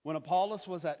 When Apollos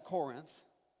was at Corinth,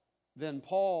 then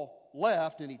Paul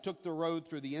left and he took the road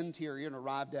through the interior and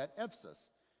arrived at Ephesus.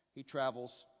 He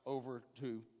travels over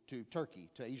to Turkey,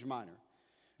 to Asia Minor.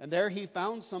 And there he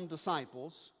found some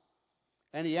disciples,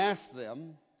 and he asked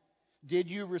them, "Did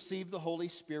you receive the Holy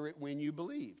Spirit when you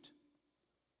believed?"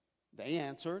 They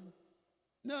answered,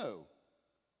 "No.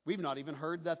 We've not even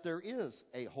heard that there is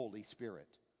a Holy Spirit."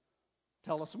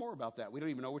 Tell us more about that. We don't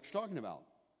even know what you're talking about.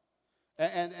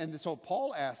 And so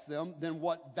Paul asked them, "Then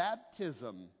what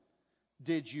baptism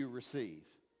did you receive?"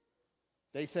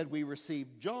 They said, "We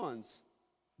received John's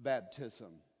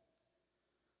baptism."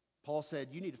 Paul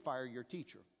said, "You need to fire your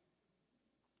teacher.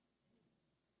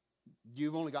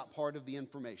 You've only got part of the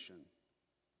information."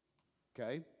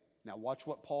 Okay? Now watch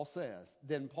what Paul says.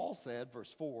 Then Paul said,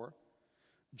 verse 4,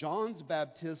 "John's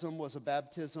baptism was a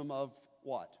baptism of"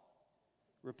 what?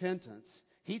 "Repentance.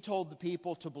 He told the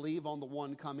people to believe on the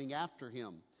one coming after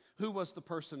him." Who was the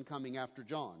person coming after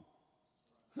John?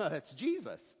 That's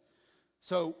Jesus.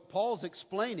 So Paul's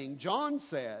explaining, John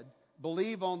said,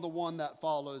 "Believe on the one that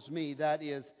follows me," that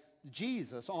is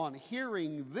Jesus. On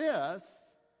hearing this,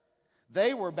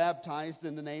 they were baptized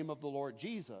in the name of the Lord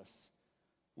Jesus.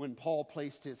 When Paul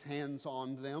placed his hands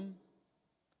on them,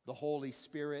 the Holy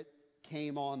Spirit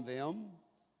came on them,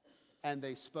 and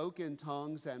they spoke in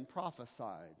tongues and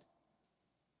prophesied.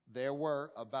 There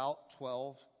were about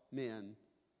 12 men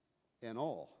in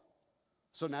all.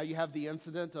 So now you have the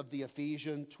incident of the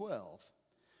Ephesians 12.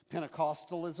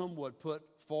 Pentecostalism would put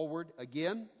forward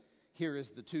again, here is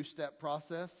the two-step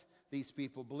process. These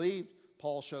people believed.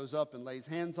 Paul shows up and lays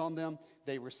hands on them.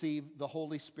 They received the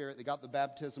Holy Spirit. They got the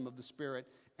baptism of the Spirit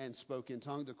and spoke in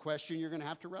tongues. The question you're going to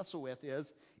have to wrestle with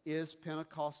is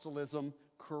Pentecostalism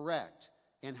correct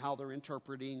in how they're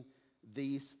interpreting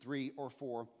these 3 or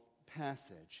 4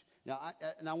 passages? Now,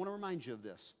 I want to remind you of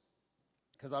this,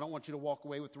 because I don't want you to walk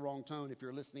away with the wrong tone if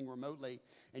you're listening remotely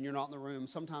and you're not in the room.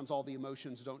 Sometimes all the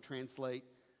emotions don't translate.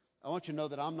 I want you to know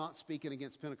that I'm not speaking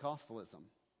against Pentecostalism.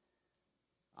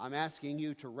 I'm asking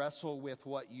you to wrestle with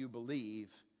what you believe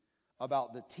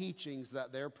about the teachings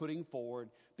that they're putting forward,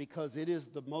 because it is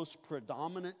the most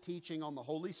predominant teaching on the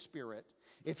Holy Spirit.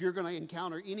 If you're going to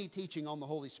encounter any teaching on the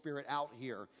Holy Spirit out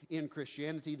here in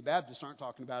Christianity, the Baptists aren't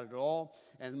talking about it at all,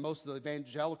 and most of the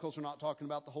evangelicals are not talking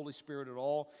about the Holy Spirit at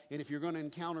all. And if you're going to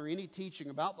encounter any teaching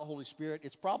about the Holy Spirit,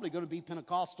 it's probably going to be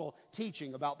Pentecostal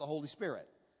teaching about the Holy Spirit.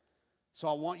 So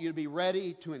I want you to be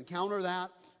ready to encounter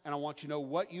that, and I want you to know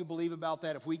what you believe about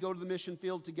that. If we go to the mission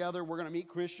field together, we're going to meet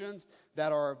Christians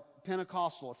that are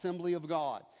Pentecostal, Assembly of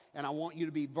God. And I want you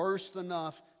to be versed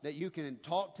enough that you can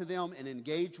talk to them and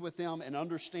engage with them and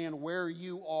understand where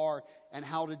you are and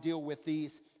how to deal with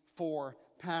these 4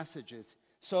 passages.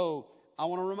 So I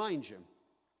want to remind you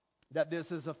that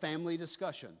this is a family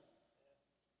discussion.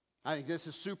 I think this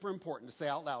is super important to say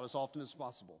out loud as often as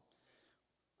possible.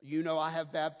 You know, I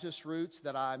have Baptist roots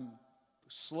that I'm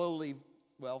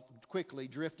quickly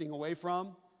drifting away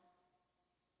from.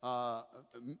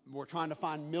 We're trying to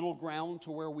find middle ground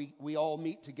to where we all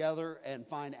meet together and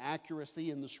find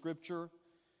accuracy in the Scripture.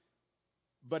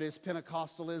 But is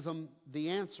Pentecostalism the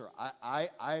answer?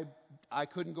 I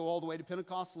couldn't go all the way to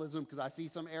Pentecostalism because I see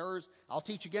some errors. I'll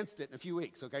teach against it in a few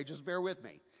weeks, okay? Just bear with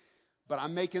me. But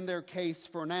I'm making their case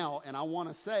for now, and I want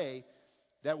to say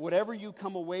that whatever you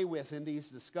come away with in these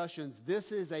discussions,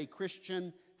 this is a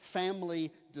Christian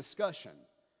family discussion.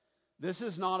 This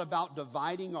is not about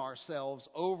dividing ourselves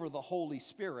over the Holy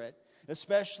Spirit,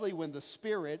 especially when the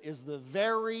Spirit is the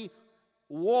very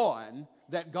one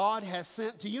that God has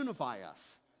sent to unify us.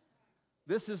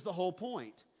 This is the whole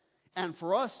point. And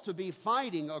for us to be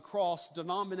fighting across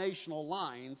denominational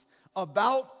lines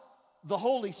about the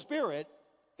Holy Spirit,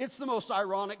 it's the most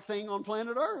ironic thing on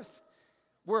planet Earth.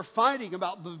 We're fighting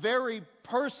about the very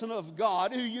person of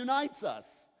God who unites us.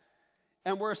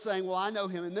 And we're saying, well, I know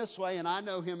him in this way and I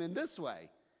know him in this way.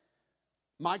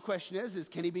 My question is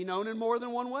can he be known in more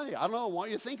than one way? I don't know. I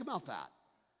want you to think about that.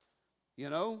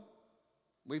 You know,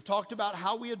 we've talked about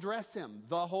how we address him,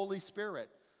 the Holy Spirit.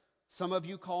 Some of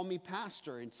you call me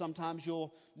pastor, and sometimes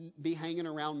you'll be hanging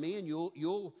around me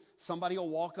and somebody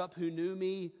will walk up who knew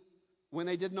me when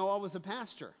they didn't know I was a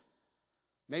pastor.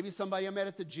 Maybe somebody I met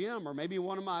at the gym, or maybe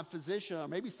one of my physicians, or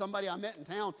maybe somebody I met in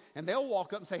town, and they'll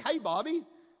walk up and say, "Hey, Bobby."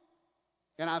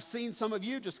 And I've seen some of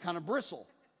you just kind of bristle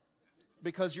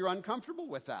because you're uncomfortable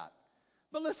with that.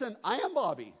 But listen, I am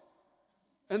Bobby.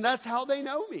 And that's how they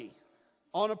know me,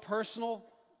 on a personal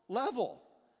level.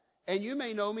 And you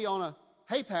may know me on a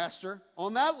hey, Pastor,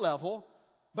 on that level,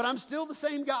 but I'm still the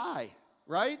same guy,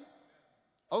 right?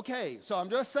 Okay, so I'm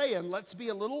just saying, let's be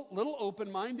a little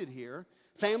open-minded here.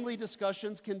 Family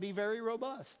discussions can be very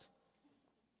robust.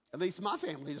 At least my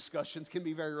family discussions can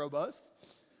be very robust.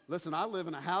 Listen, I live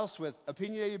in a house with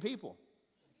opinionated people.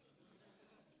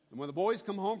 And when the boys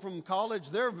come home from college,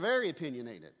 they're very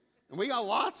opinionated. And we got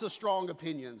lots of strong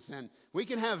opinions. And we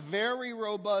can have very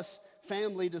robust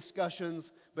family discussions.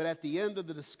 But at the end of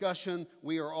the discussion,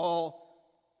 we are all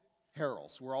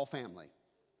heralds. We're all family.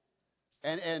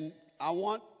 And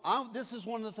this is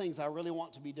one of the things I really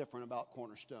want to be different about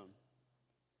Cornerstone.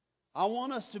 I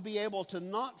want us to be able to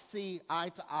not see eye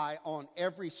to eye on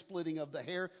every splitting of the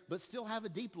hair, but still have a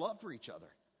deep love for each other.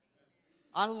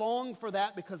 I long for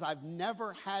that because I've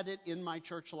never had it in my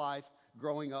church life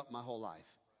growing up my whole life.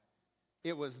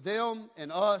 It was them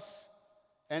and us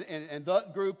and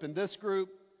that group and this group,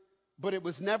 but it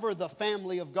was never the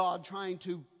family of God trying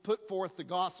to put forth the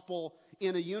gospel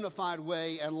in a unified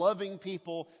way and loving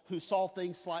people who saw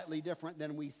things slightly different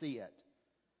than we see it.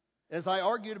 As I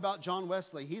argued about John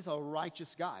Wesley, he's a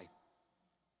righteous guy.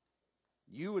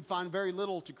 You would find very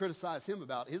little to criticize him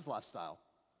about his lifestyle.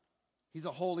 He's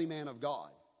a holy man of God.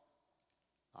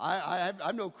 I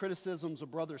have no criticisms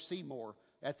of Brother Seymour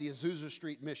at the Azusa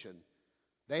Street Mission.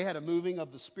 They had a moving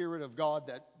of the Spirit of God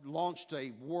that launched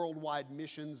a worldwide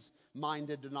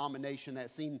missions-minded denomination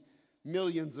that seen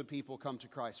millions of people come to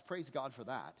Christ. Praise God for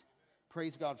that.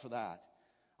 Praise God for that.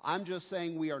 I'm just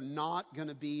saying we are not going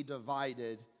to be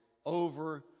divided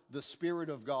over the Spirit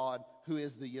of God who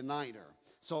is the uniter.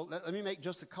 So let me make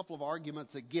just a couple of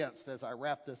arguments against, as I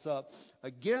wrap this up,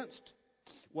 against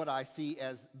what I see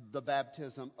as the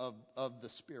baptism of the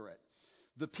Spirit.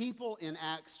 The people in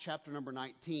Acts chapter number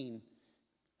 19,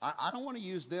 I don't want to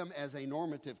use them as a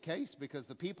normative case because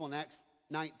the people in Acts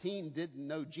 19 didn't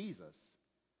know Jesus.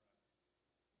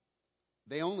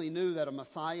 They only knew that a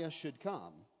Messiah should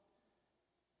come.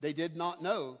 They did not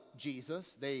know Jesus.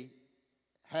 They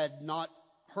had not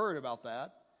heard about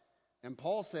that. And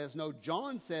Paul says, no,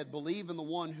 John said, believe in the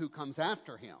one who comes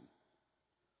after him.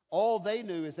 All they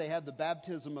knew is they had the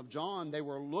baptism of John. They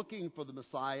were looking for the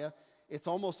Messiah. It's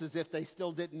almost as if they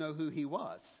still didn't know who he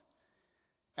was.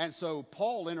 And so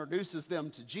Paul introduces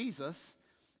them to Jesus,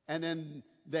 and then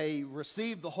they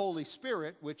receive the Holy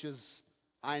Spirit, which is,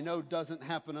 I know, doesn't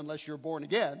happen unless you're born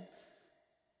again.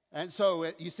 And so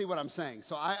you see what I'm saying.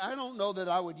 So I don't know that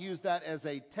I would use that as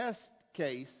a test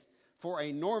case for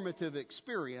a normative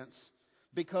experience,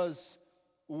 because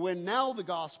when now the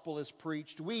gospel is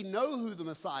preached, we know who the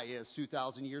Messiah is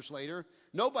 2,000 years later.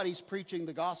 Nobody's preaching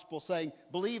the gospel saying,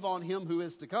 believe on him who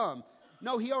is to come.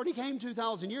 No, he already came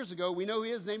 2,000 years ago. We know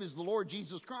his name is the Lord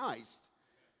Jesus Christ.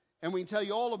 And we can tell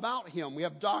you all about him. We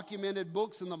have documented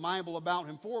books in the Bible about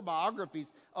him, 4 biographies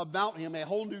about him, a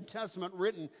whole New Testament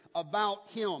written about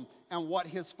him and what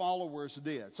his followers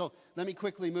did. So let me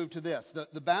quickly move to this.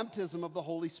 The baptism of the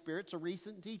Holy Spirit's a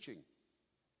recent teaching.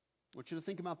 I want you to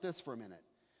think about this for a minute.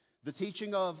 The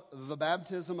teaching of the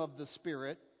baptism of the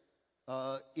Spirit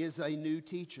is a new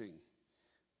teaching.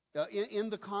 In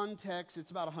the context,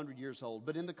 it's about 100 years old,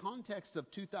 but in the context of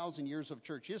 2,000 years of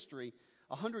church history,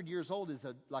 100 years old is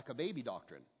like a baby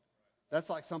doctrine. That's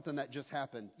like something that just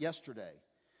happened yesterday.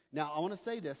 Now, I want to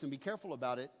say this and be careful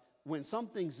about it. When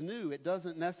something's new, it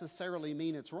doesn't necessarily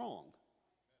mean it's wrong.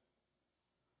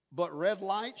 But red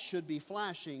lights should be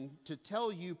flashing to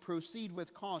tell you proceed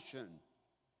with caution.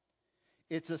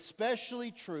 It's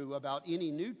especially true about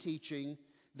any new teaching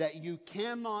that you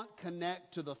cannot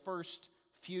connect to the first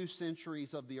few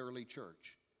centuries of the early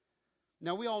church.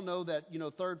 Now, we all know that,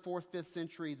 3rd, 4th, 5th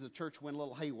century, the church went a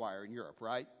little haywire in Europe,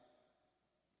 right?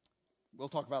 We'll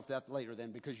talk about that later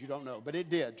then because you don't know. But it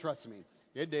did, trust me.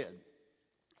 It did.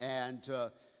 And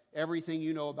everything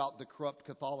you know about the corrupt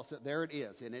Catholicism, there it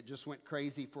is. And it just went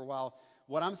crazy for a while.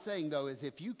 What I'm saying, though, is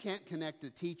if you can't connect the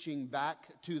teaching back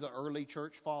to the early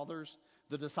church fathers,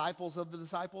 the disciples of the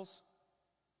disciples,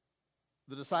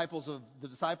 the disciples of the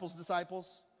disciples' disciples,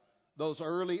 those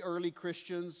early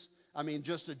Christians,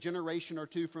 just a generation or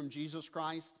two from Jesus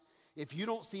Christ, if you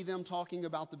don't see them talking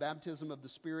about the baptism of the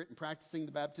Spirit and practicing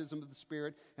the baptism of the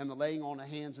Spirit and the laying on of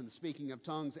hands and the speaking of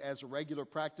tongues as a regular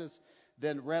practice,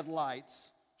 then red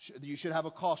lights, you should have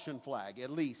a caution flag, at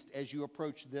least, as you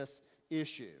approach this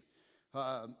issue.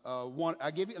 Let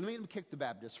me kick the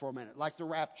Baptists for a minute, like the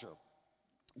rapture.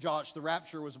 Josh, the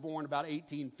rapture was born about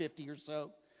 1850 or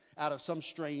so out of some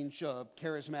strange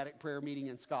charismatic prayer meeting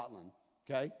in Scotland,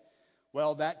 okay?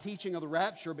 Well, that teaching of the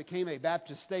rapture became a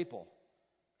Baptist staple.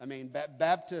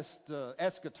 Baptist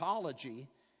eschatology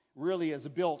really is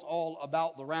built all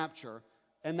about the rapture,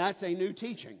 and that's a new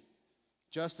teaching.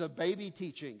 just a baby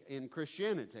teaching in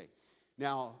Christianity.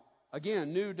 Now,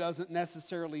 again, new doesn't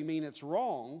necessarily mean it's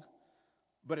wrong,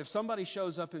 but if somebody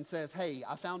shows up and says, hey,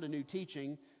 I found a new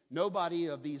teaching, nobody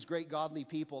of these great godly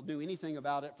people knew anything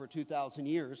about it for 2,000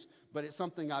 years, but it's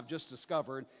something I've just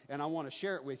discovered, and I want to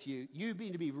share it with you, you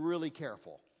need to be really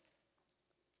careful.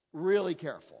 Really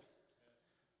careful.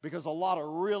 Because a lot of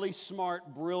really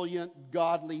smart, brilliant,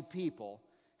 godly people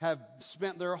have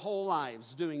spent their whole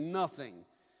lives doing nothing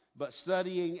but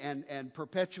studying and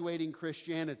perpetuating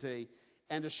Christianity,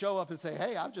 and to show up and say,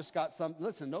 hey, I've just got some,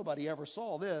 listen, nobody ever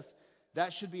saw this,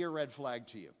 that should be a red flag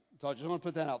to you. So I just want to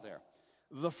put that out there.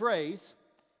 The phrase,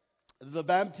 the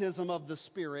baptism of the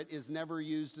Spirit, is never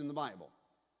used in the Bible.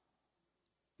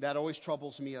 That always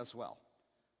troubles me as well.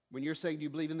 When you're saying, do you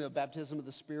believe in the baptism of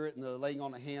the Spirit and the laying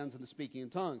on of hands and the speaking in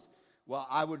tongues? Well,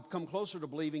 I would come closer to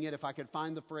believing it if I could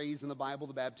find the phrase in the Bible,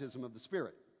 the baptism of the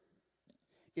Spirit.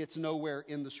 It's nowhere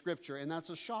in the Scripture, and that's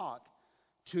a shock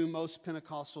to most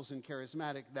Pentecostals and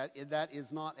Charismatic that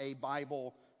is not a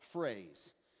Bible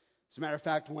phrase. As a matter of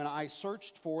fact, when I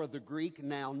searched for the Greek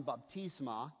noun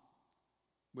baptisma,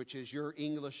 which is your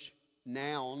English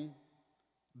noun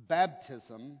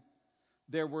baptism,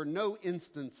 there were no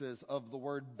instances of the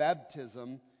word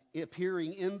baptism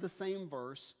appearing in the same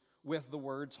verse with the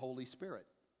words Holy Spirit.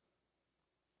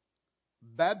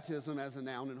 Baptism as a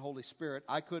noun and Holy Spirit,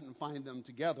 I couldn't find them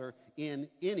together in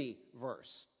any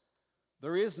verse.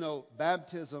 There is no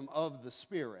baptism of the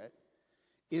Spirit.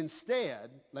 Instead,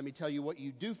 let me tell you what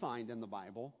you do find in the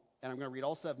Bible, and I'm going to read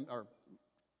all seven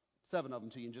of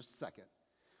them to you in just a second.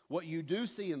 What you do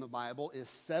see in the Bible is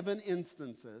 7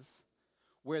 instances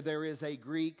where there is a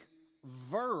Greek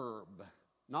verb,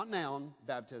 not noun,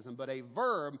 baptism, but a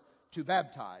verb to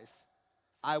baptize.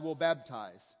 I will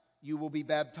baptize. You will be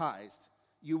baptized.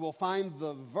 You will find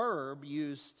the verb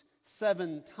used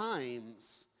 7 times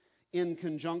in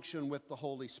conjunction with the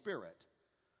Holy Spirit.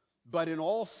 But in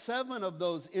all 7 of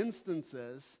those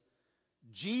instances,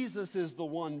 Jesus is the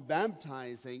one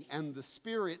baptizing and the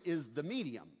Spirit is the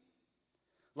medium.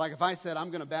 Like if I said, I'm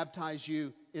going to baptize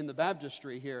you in the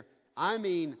baptistry here, I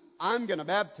mean, I'm going to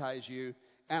baptize you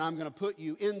and I'm going to put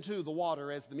you into the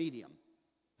water as the medium.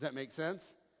 Does that make sense?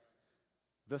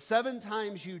 The 7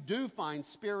 times you do find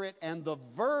Spirit and the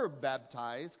verb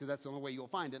baptize, because that's the only way you'll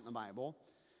find it in the Bible,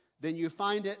 then you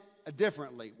find it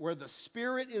differently, where the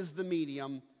Spirit is the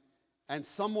medium and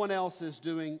someone else is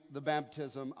doing the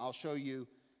baptism. I'll show you,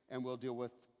 and we'll deal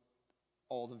with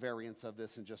all the variants of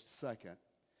this in just a second.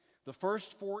 The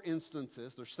first 4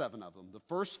 instances, there's 7 of them. The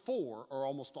first 4 are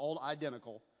almost all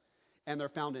identical, and they're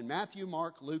found in Matthew,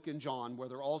 Mark, Luke, and John, where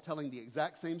they're all telling the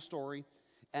exact same story,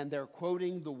 and they're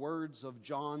quoting the words of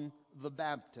John the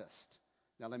Baptist.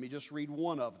 Now, let me just read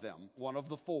one of them, one of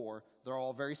the 4. They're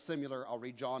all very similar. I'll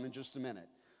read John in just a minute.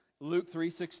 Luke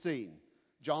 3:16.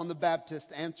 John the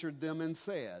Baptist answered them and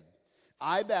said,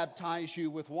 I baptize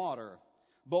you with water,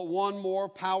 but one more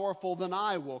powerful than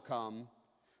I will come,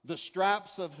 the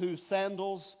straps of whose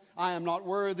sandals I am not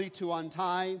worthy to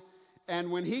untie.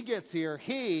 And when he gets here,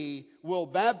 he will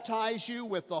baptize you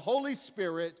with the Holy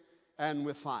Spirit and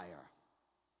with fire.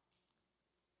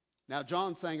 Now,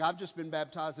 John's saying, I've just been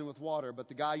baptizing with water, but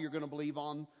the guy you're going to believe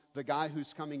on, the guy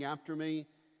who's coming after me,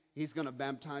 he's going to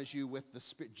baptize you with the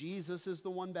Spirit. Jesus is the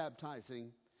one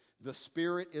baptizing. The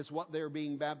Spirit is what they're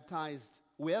being baptized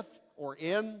with or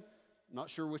in. Not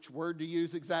sure which word to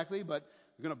use exactly, but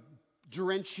we're going to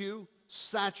drench you,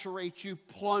 saturate you,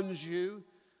 plunge you,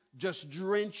 just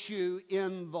drench you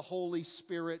in the Holy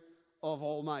Spirit of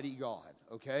Almighty God,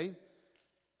 okay?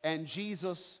 And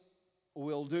Jesus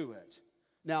will do it.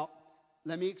 Now,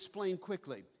 let me explain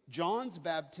quickly. John's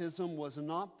baptism was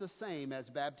not the same as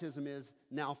baptism is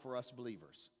now for us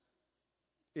believers.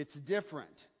 It's different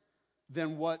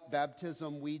than what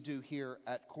baptism we do here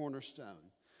at Cornerstone.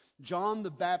 John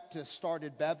the Baptist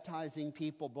started baptizing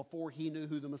people before he knew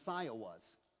who the Messiah was.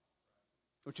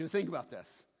 I want you to think about this.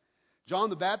 John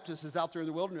the Baptist is out there in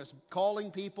the wilderness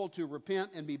calling people to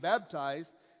repent and be baptized.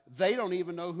 They don't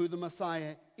even know who the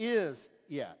Messiah is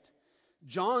yet.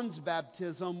 John's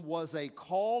baptism was a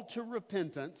call to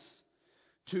repentance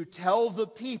to tell the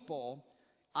people,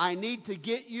 I need to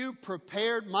get you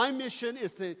prepared. My mission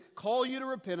is to call you to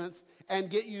repentance and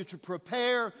get you to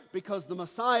prepare because the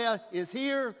Messiah is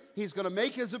here. He's going to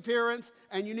make his appearance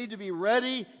and you need to be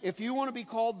ready. If you want to be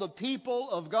called the people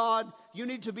of God, you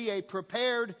need to be a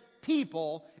prepared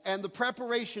people, and the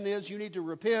preparation is you need to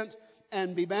repent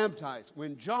and be baptized.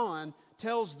 When John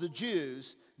tells the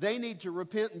Jews they need to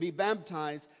repent and be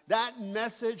baptized, that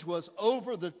message was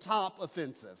over the top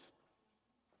offensive.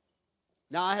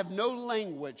 Now, I have no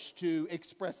language to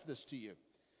express this to you.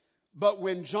 But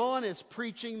when John is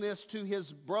preaching this to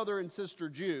his brother and sister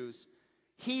Jews,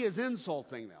 he is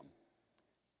insulting them.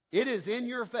 It is in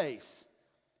your face.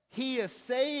 He is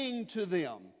saying to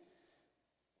them,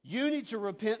 you need to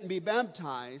repent and be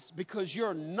baptized because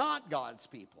you're not God's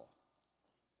people.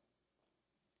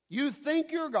 You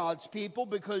think you're God's people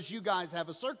because you guys have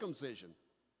a circumcision.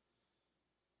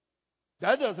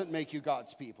 That doesn't make you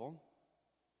God's people.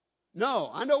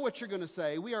 No, I know what you're going to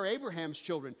say. We are Abraham's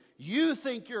children. You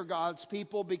think you're God's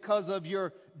people because of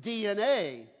your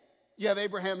DNA. You have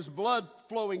Abraham's blood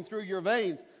flowing through your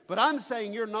veins. But I'm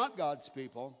saying you're not God's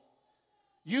people.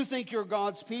 You think you're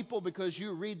God's people because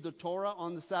you read the Torah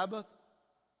on the Sabbath?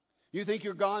 You think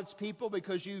you're God's people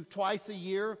because you twice a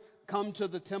year come to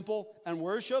the temple and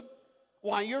worship?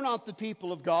 Why, you're not the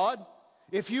people of God.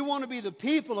 If you want to be the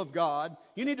people of God,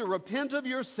 you need to repent of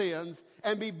your sins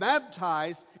and be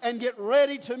baptized and get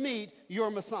ready to meet your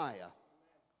Messiah.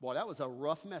 Boy, that was a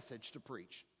rough message to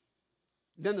preach.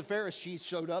 Then the Pharisees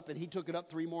showed up and he took it up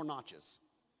 3 more notches.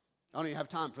 I don't even have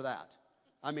time for that.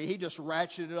 I mean, he just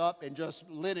ratcheted it up and just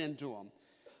lit into them.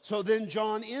 So then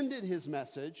John ended his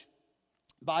message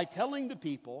by telling the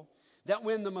people that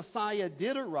when the Messiah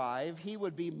did arrive, he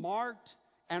would be marked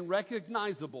and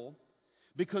recognizable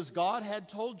because God had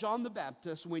told John the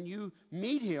Baptist, when you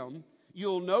meet him,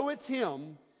 you'll know it's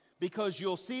him because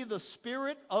you'll see the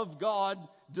Spirit of God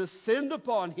descend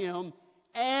upon him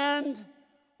and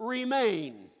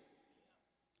remain.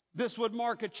 This would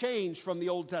mark a change from the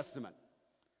Old Testament,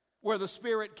 where the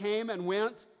Spirit came and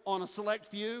went on a select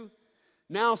few.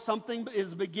 Now something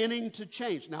is beginning to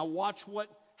change. Now watch what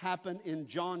happened in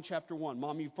John chapter 1.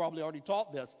 Mom, you've probably already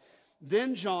taught this.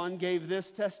 Then John gave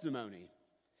this testimony.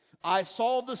 I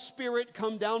saw the Spirit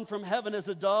come down from heaven as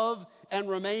a dove and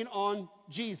remain on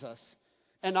Jesus.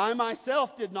 And I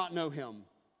myself did not know him.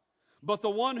 But the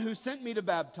one who sent me to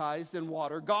baptize in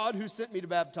water, God who sent me to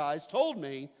baptize, told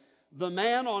me, the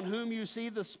man on whom you see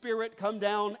the Spirit come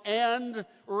down and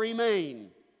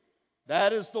remain,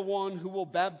 that is the one who will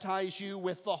baptize you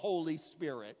with the Holy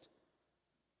Spirit.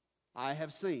 I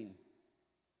have seen,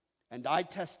 and I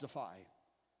testify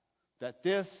that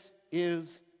this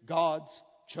is God's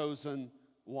chosen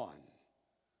one.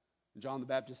 John the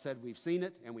Baptist said, we've seen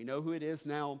it and we know who it is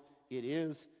now. It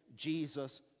is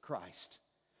Jesus Christ.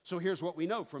 So here's what we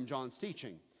know from John's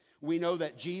teaching. We know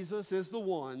that Jesus is the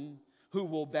one who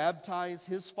will baptize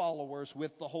his followers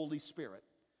with the Holy Spirit.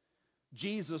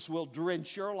 Jesus will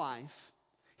drench your life.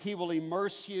 He will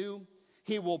immerse you.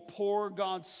 He will pour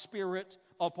God's Spirit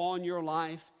upon your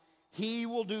life. He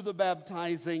will do the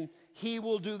baptizing. He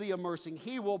will do the immersing.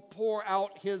 He will pour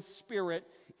out his Spirit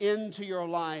into your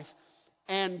life.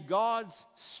 And God's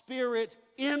Spirit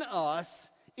in us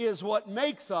is what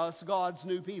makes us God's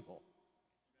new people.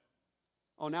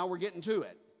 Oh, now we're getting to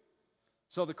it.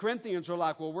 So the Corinthians are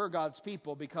like, well, we're God's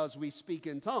people because we speak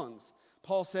in tongues.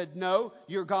 Paul said, no,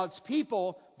 you're God's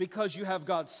people because you have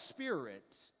God's Spirit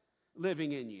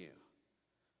living in you.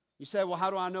 You say, well,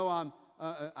 how do I know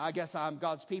I guess I'm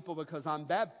God's people because I'm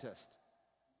Baptist?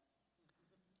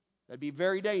 That'd be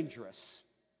very dangerous.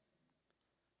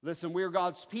 Listen, we're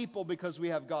God's people because we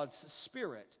have God's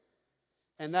Spirit.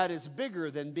 And that is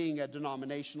bigger than being a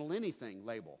denominational anything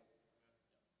label.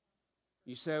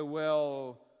 You say,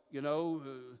 well, you know,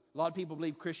 a lot of people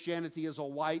believe Christianity is a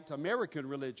white American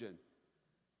religion.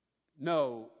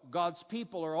 No, God's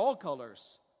people are all colors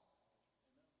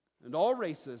and all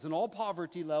races and all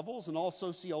poverty levels and all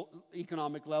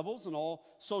socioeconomic levels and all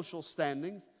social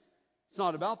standings. It's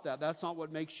not about that. That's not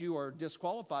what makes you or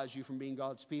disqualifies you from being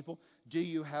God's people. Do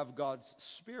you have God's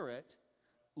Spirit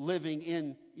living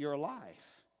in your life?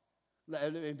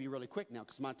 Let me be really quick now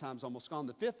because my time's almost gone.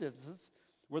 The fifth instance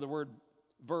where the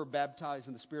verb baptize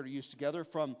and the Spirit are used together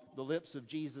from the lips of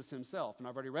Jesus himself. And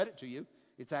I've already read it to you.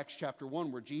 It's Acts chapter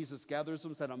 1 where Jesus gathers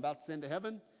them and said, I'm about to send to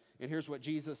heaven. And here's what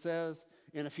Jesus says,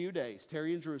 in a few days,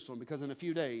 tarry in Jerusalem, because in a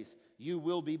few days you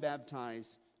will be baptized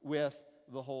with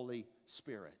the Holy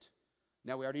Spirit.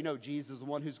 Now we already know Jesus is the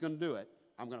one who's going to do it.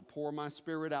 I'm going to pour my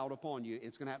Spirit out upon you.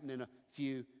 It's going to happen in a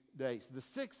few days. The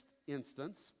sixth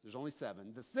instance, there's only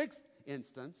 7. The sixth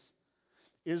instance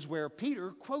is where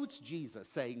Peter quotes Jesus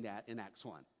saying that in Acts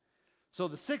 1. So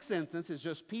the sixth instance is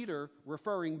just Peter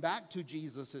referring back to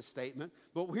Jesus' statement.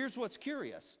 But here's what's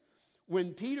curious.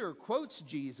 When Peter quotes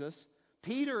Jesus,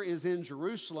 Peter is in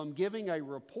Jerusalem giving a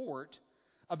report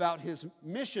about his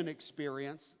mission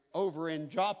experience over in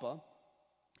Joppa.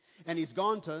 And he's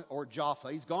gone to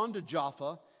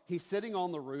Joppa. He's sitting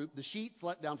on the roof. The sheets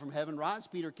let down from heaven. Rise,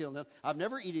 Peter, kill him. I've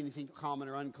never eaten anything common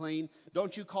or unclean.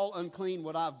 Don't you call unclean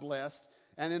what I've blessed.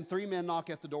 And then 3 men knock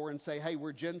at the door and say, hey,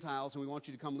 we're Gentiles and we want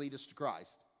you to come lead us to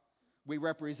Christ. We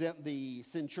represent the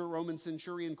Roman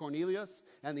centurion Cornelius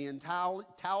and the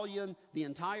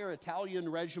entire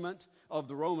Italian regiment of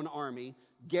the Roman army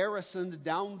garrisoned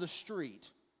down the street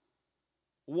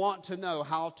want to know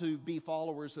how to be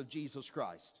followers of Jesus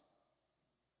Christ.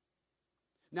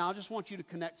 Now, I just want you to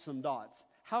connect some dots.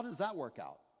 How does that work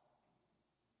out?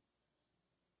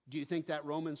 Do you think that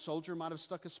Roman soldier might have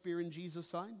stuck a spear in Jesus'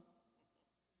 side?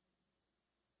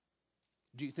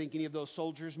 Do you think any of those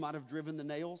soldiers might have driven the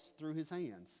nails through his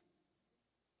hands?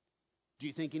 Do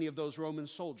you think any of those Roman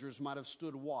soldiers might have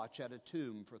stood watch at a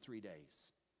tomb for 3 days?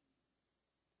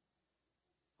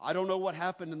 I don't know what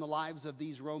happened in the lives of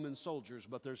these Roman soldiers,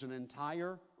 but there's an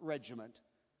entire regiment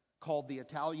called the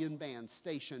Italian Band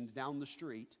stationed down the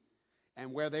street,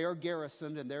 and where they are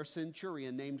garrisoned, and their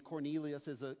centurion named Cornelius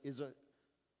is a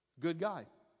good guy.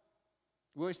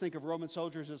 We always think of Roman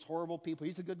soldiers as horrible people.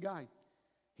 He's a good guy.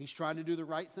 He's trying to do the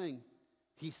right thing.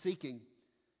 He's seeking.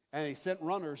 And he sent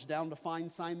runners down to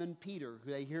find Simon Peter, who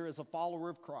they hear is a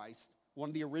follower of Christ, one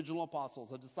of the original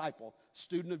apostles, a disciple,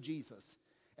 student of Jesus.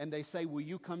 And they say, will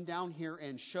you come down here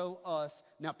and show us?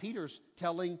 Now, Peter's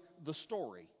telling the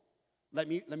story. Let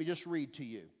me just read to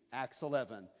you. Acts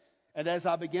 11. And as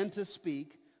I began to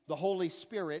speak, the Holy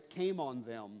Spirit came on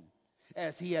them,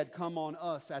 as he had come on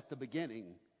us at the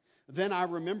beginning. Then I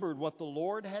remembered what the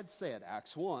Lord had said.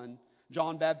 Acts 1.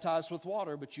 John baptized with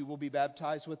water, but you will be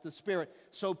baptized with the Spirit.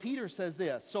 So Peter says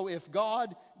this. So if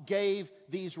God gave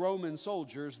these Roman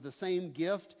soldiers the same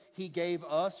gift he gave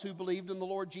us who believed in the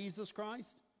Lord Jesus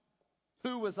Christ,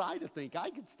 who was I to think I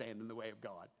could stand in the way of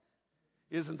God?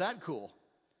 Isn't that cool?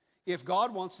 If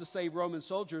God wants to save Roman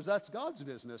soldiers, that's God's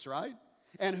business, right?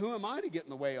 And who am I to get in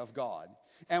the way of God?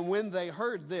 And when they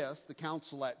heard this, the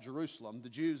council at Jerusalem, the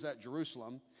Jews at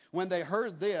Jerusalem, when they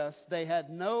heard this, they had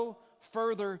no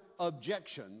further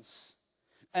objections,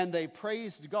 and they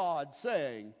praised God,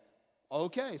 saying,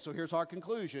 okay, so here's our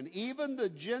conclusion. Even the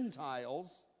Gentiles,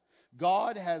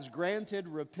 God has granted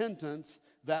repentance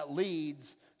that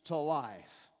leads to life.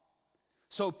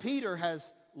 So Peter has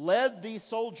led these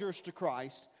soldiers to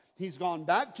Christ. He's gone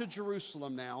back to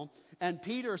Jerusalem now. And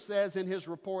Peter says in his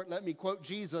report, let me quote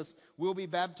Jesus, we'll be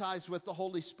baptized with the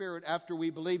Holy Spirit after we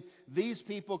believe. These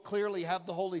people clearly have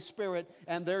the Holy Spirit,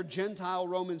 and they're Gentile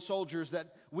Roman soldiers that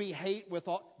we hate with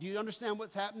all. Do you understand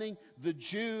what's happening? The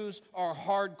Jews are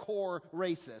hardcore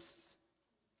racists.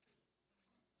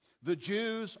 The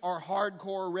Jews are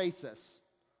hardcore racists.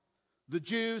 The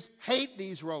Jews hate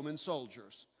these Roman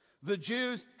soldiers. The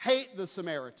Jews hate the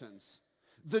Samaritans.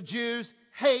 The Jews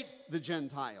hate the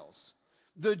Gentiles.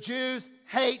 The Jews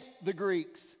hate the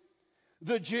Greeks.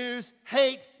 The Jews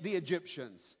hate the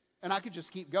Egyptians. And I could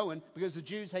just keep going because the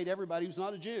Jews hate everybody who's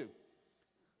not a Jew.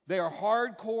 They are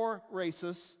hardcore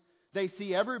racists. They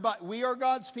see everybody, we are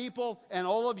God's people, and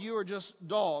all of you are just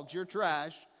dogs. You're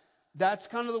trash. That's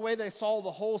kind of the way they saw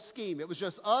the whole scheme. It was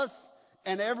just us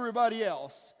and everybody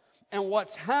else. And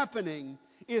what's happening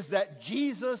is that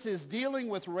Jesus is dealing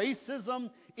with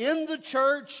racism in the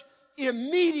church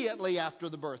immediately after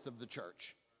the birth of the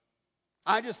church.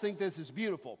 I just think this is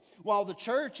beautiful. While the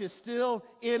church is still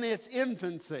in its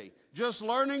infancy, just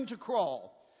learning to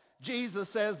crawl,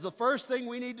 Jesus says the first thing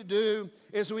we need to do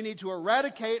is we need to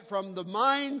eradicate from the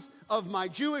minds of my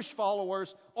Jewish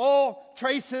followers all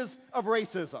traces of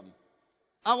racism.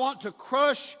 I want to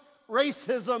crush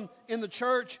racism in the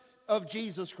church of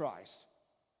Jesus Christ.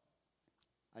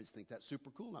 I just think that's super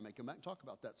cool. I may come back and talk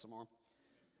about that some more.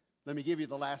 Let me give you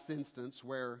the last instance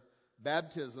where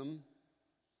the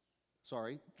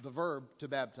verb to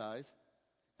baptize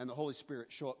and the Holy Spirit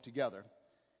show up together.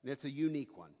 And it's a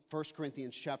unique one. 1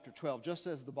 Corinthians chapter 12, just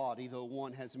as the body, though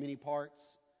one has many parts,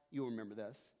 you'll remember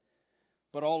this,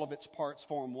 but all of its parts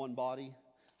form one body,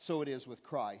 so it is with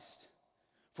Christ.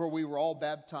 For we were all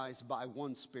baptized by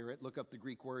one Spirit. Look up the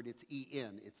Greek word, it's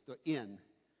en. It's the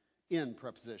in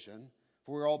preposition.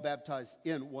 For we're all baptized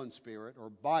in one Spirit, or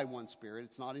by one Spirit.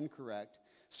 It's not incorrect.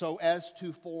 So as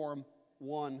to form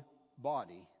one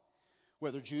body.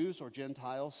 Whether Jews or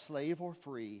Gentiles, slave or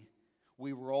free,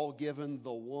 we were all given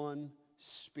the one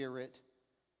Spirit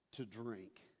to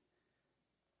drink.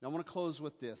 Now I want to close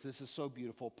with this. This is so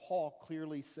beautiful. Paul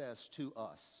clearly says to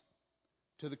us,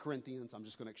 to the Corinthians, I'm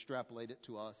just going to extrapolate it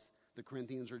to us. The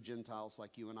Corinthians are Gentiles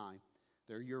like you and I.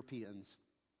 They're Europeans.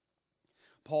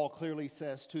 Paul clearly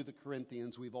says to the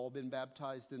Corinthians, we've all been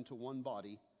baptized into one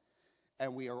body,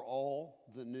 and we are all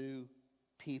the new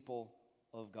people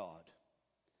of God.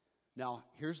 Now,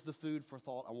 here's the food for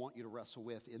thought I want you to wrestle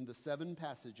with. In the 7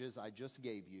 passages I just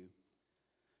gave you,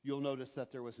 you'll notice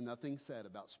that there was nothing said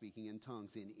about speaking in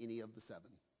tongues in any of the 7.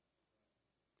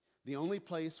 The only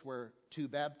place where to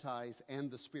baptize and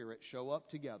the Spirit show up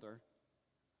together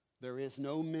There is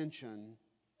no mention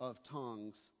of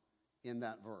tongues in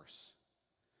that verse.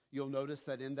 You'll notice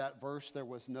that in that verse there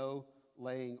was no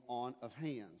laying on of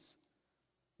hands.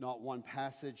 Not one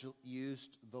passage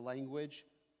used the language,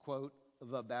 quote,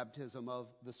 the baptism of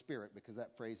the Spirit, because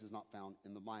that phrase is not found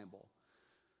in the Bible.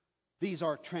 These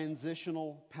are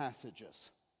transitional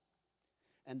passages,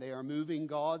 and they are moving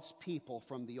God's people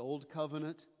from the old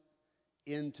covenant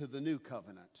into the new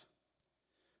covenant.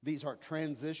 These are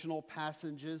transitional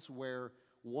passages where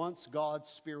once God's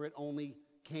Spirit only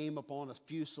came upon a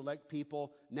few select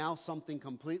people, now something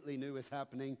completely new is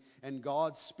happening, and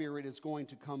God's Spirit is going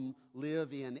to come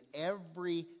live in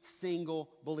every single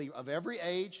believer, of every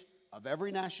age, of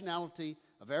every nationality,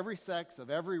 of every sex, of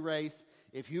every race.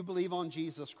 If you believe on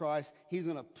Jesus Christ, He's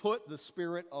going to put the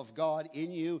Spirit of God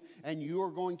in you, and you are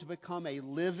going to become a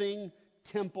living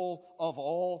temple of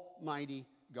Almighty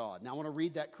God. Now, I want to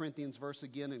read that Corinthians verse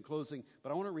again in closing,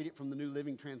 but I want to read it from the New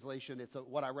Living Translation. It's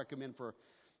what I recommend for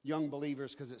young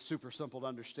believers because it's super simple to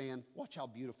understand. Watch how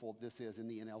beautiful this is in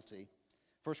the NLT.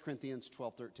 1 Corinthians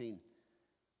 12:13.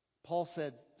 Paul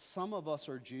said, some of us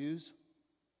are Jews,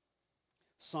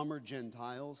 some are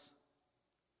Gentiles,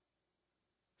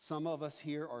 some of us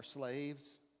here are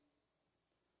slaves,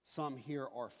 some here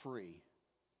are free,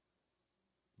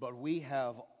 but we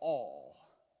have all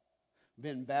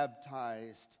been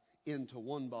baptized into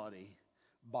one body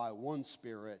by one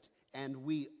Spirit, and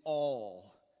we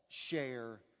all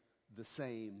share the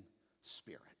same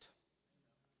Spirit.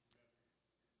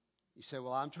 You say,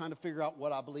 well, I'm trying to figure out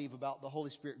what I believe about the Holy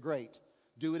Spirit. Great.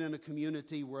 Do it in a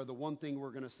community where the one thing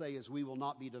we're going to say is we will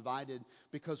not be divided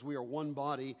because we are one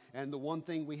body, and the one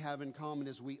thing we have in common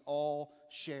is we all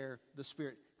share the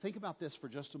Spirit. Think about this for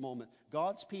just a moment.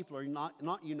 God's people are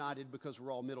not united because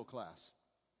we're all middle class.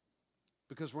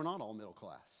 Because we're not all middle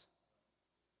class.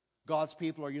 God's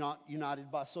people are not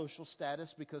united by social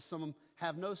status because some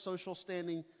have no social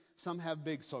standing, some have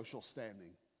big social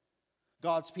standing.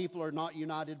 God's people are not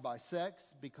united by sex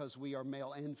because we are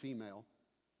male and female.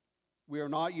 We are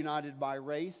not united by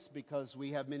race because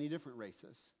we have many different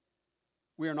races.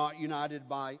 We are not united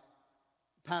by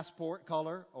passport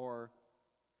color or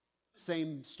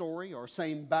same story or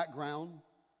same background.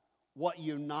 What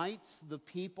unites the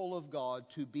people of God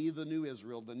to be the new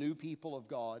Israel, the new people of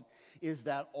God, is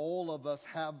that all of us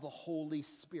have the Holy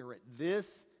Spirit. This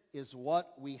is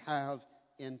what we have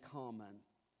in common.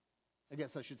 I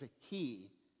guess I should say,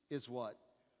 He is what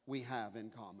we have in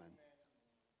common.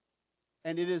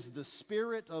 And it is the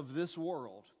spirit of this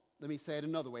world, let me say it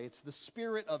another way, it's the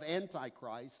spirit of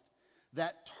Antichrist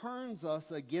that turns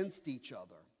us against each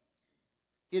other.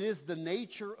 It is the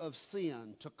nature of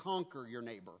sin to conquer your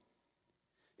neighbor.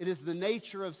 It is the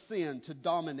nature of sin to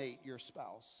dominate your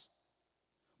spouse.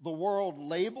 The world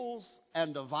labels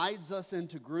and divides us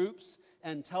into groups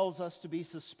and tells us to be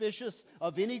suspicious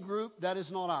of any group that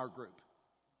is not our group.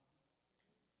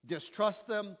 Distrust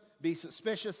them, be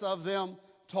suspicious of them,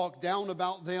 talk down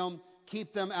about them,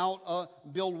 keep them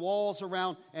out, build walls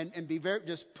around, and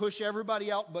just push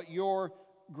everybody out but your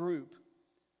group.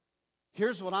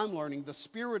 Here's what I'm learning. The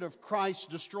Spirit of Christ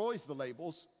destroys the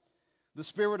labels. The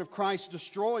Spirit of Christ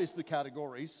destroys the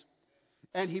categories,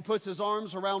 and He puts His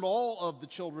arms around all of the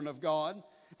children of God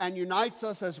and unites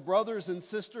us as brothers and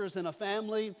sisters in a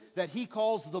family that He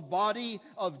calls the body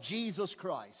of Jesus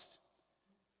Christ.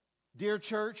 Dear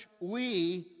church,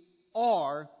 we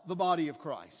are the body of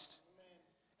Christ.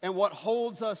 And what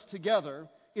holds us together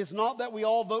is not that we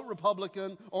all vote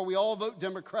Republican or we all vote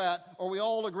Democrat or we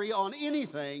all agree on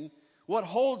anything. What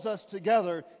holds us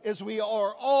together is we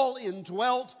are all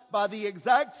indwelt by the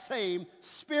exact same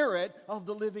Spirit of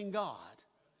the living God.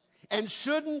 And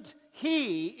shouldn't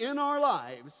He in our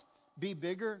lives be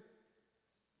bigger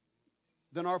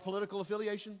than our political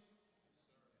affiliation?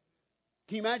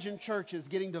 Can you imagine churches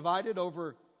getting divided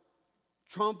over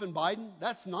Trump and Biden?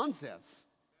 That's nonsense.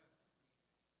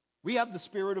 We have the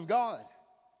Spirit of God.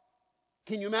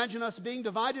 Can you imagine us being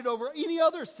divided over any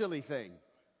other silly thing?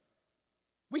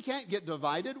 We can't get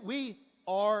divided. We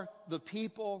are the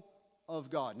people of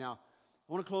God. Now,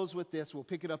 I want to close with this. We'll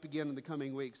pick it up again in the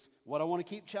coming weeks. What I want to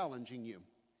keep challenging you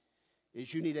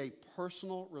is you need a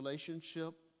personal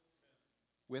relationship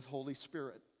with Holy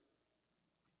Spirit.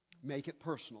 Make it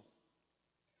personal.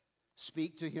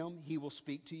 Speak to Him. He will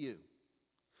speak to you.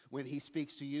 When He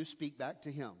speaks to you, speak back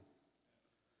to Him.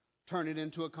 Turn it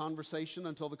into a conversation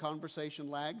until the conversation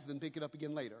lags, then pick it up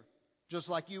again later. Just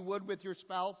like you would with your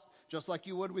spouse, just like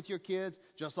you would with your kids,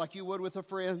 just like you would with a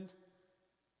friend.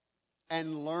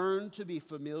 And learn to be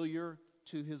familiar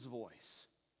to His voice.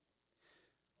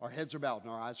 Our heads are bowed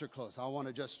and our eyes are closed. I want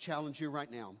to just challenge you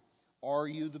right now. Are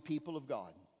you the people of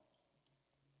God?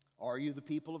 Are you the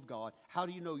people of God? How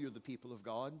do you know you're the people of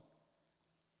God?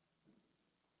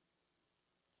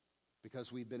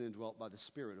 Because we've been indwelt by the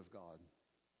Spirit of God.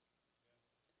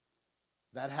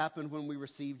 That happened when we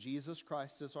received Jesus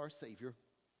Christ as our Savior.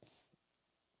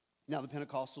 Now the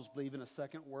Pentecostals believe in a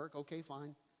second work. Okay,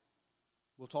 fine.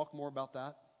 We'll talk more about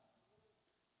that.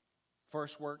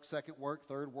 First work, second work,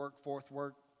 third work, fourth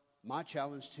work. My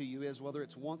challenge to you is, whether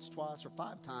it's once, twice, or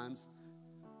 5 times,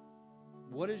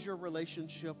 what is your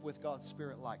relationship with God's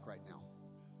Spirit like right now?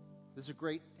 This is a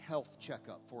great health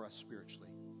checkup for us spiritually.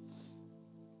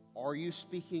 Are you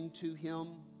speaking to Him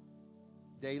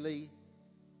daily?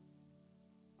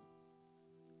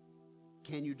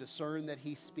 Can you discern that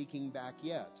He's speaking back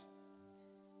yet?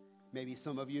 Maybe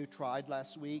some of you tried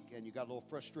last week and you got a little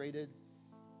frustrated.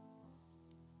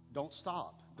 Don't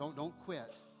stop. Don't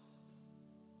quit.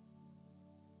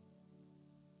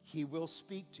 He will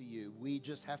speak to you. We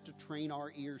just have to train our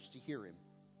ears to hear Him.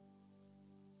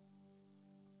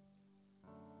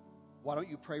 Why don't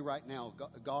you pray right now?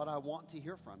 God, I want to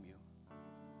hear from you.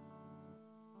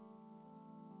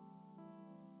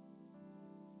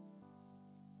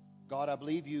 God, I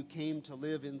believe you came to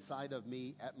live inside of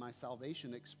me at my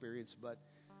salvation experience, but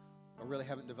I really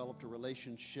haven't developed a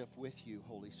relationship with you,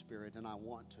 Holy Spirit, and I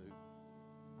want to.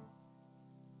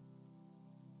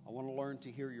 I want to learn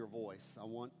to hear your voice. I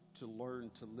want to learn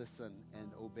to listen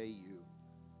and obey you.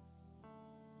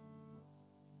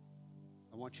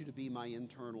 I want you to be my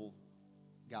internal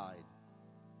guide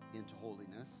into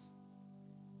holiness.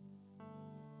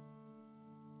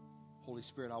 Holy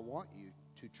Spirit, I want you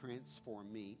to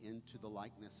transform me into the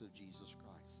likeness of Jesus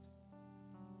Christ.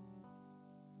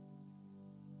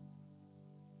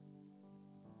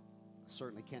 I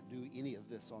certainly can't do any of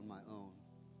this on my own.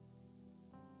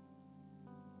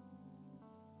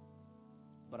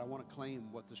 But I want to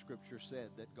claim what the Scripture said,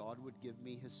 that God would give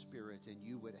me His Spirit and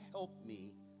you would help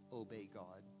me obey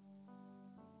God.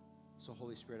 So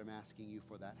Holy Spirit, I'm asking you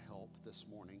for that help this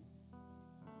morning.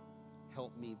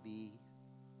 Help me be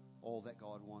all that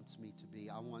God wants me to be.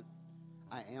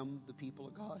 I am the people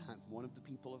of God. I'm one of the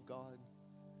people of God.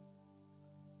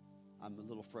 I'm a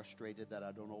little frustrated that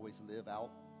I don't always live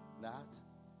out that.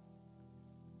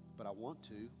 But I want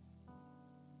to.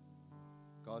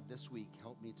 God, this week,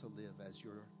 help me to live as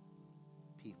your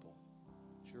people,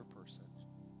 as your person,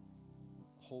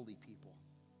 holy people.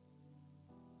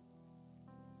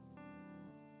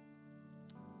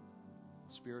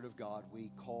 Spirit of God, we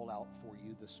call out for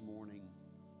you this morning.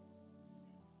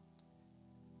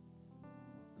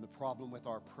 And the problem with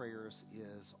our prayers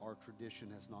is our tradition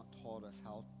has not taught us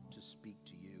how to speak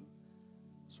to you.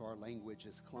 So our language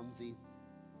is clumsy.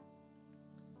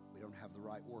 We don't have the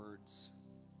right words.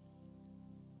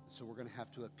 So we're going to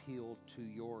have to appeal to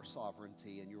your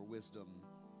sovereignty and your wisdom.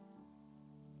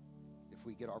 If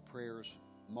we get our prayers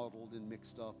muddled and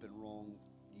mixed up and wrong,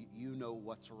 you know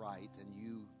what's right, and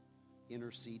you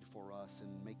intercede for us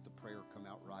and make the prayer come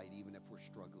out right, even if we're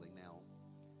struggling now.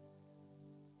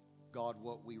 God,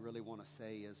 what we really want to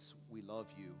say is we love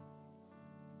you,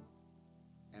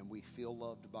 and we feel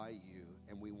loved by you,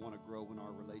 and we want to grow in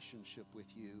our relationship with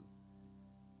you.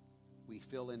 We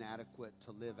feel inadequate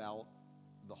to live out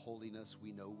the holiness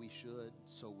we know we should,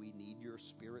 so we need your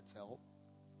Spirit's help.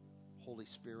 Holy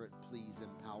Spirit, please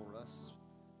empower us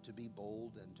to be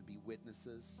bold and to be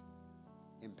witnesses.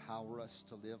 Empower us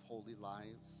to live holy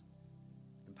lives.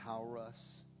 Empower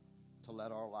us to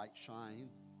let our light shine.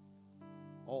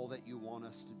 All that you want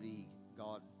us to be,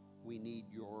 God, we need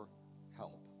your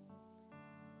help.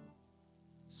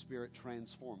 Spirit,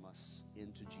 transform us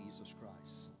into Jesus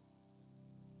Christ.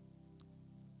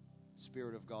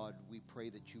 Spirit of God, we pray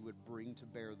that you would bring to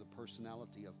bear the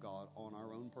personality of God on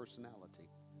our own personality.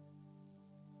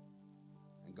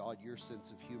 And God, your sense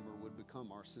of humor would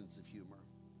become our sense of humor.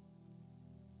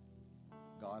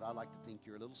 God, I like to think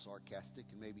you're a little sarcastic,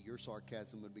 and maybe your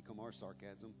sarcasm would become our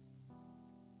sarcasm.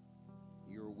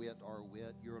 Your wit, our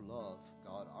wit. Your love,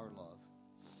 God, our love.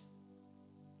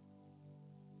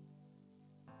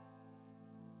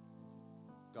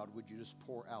 God, would you just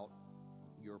pour out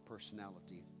your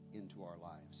personality into our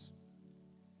lives,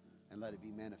 and let it be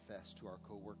manifest to our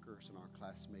co-workers and our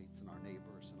classmates and our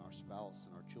neighbors and our spouse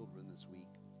and our children this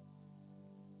week.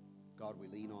 God, we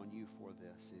lean on you for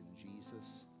this. In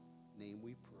Jesus' name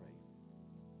we pray.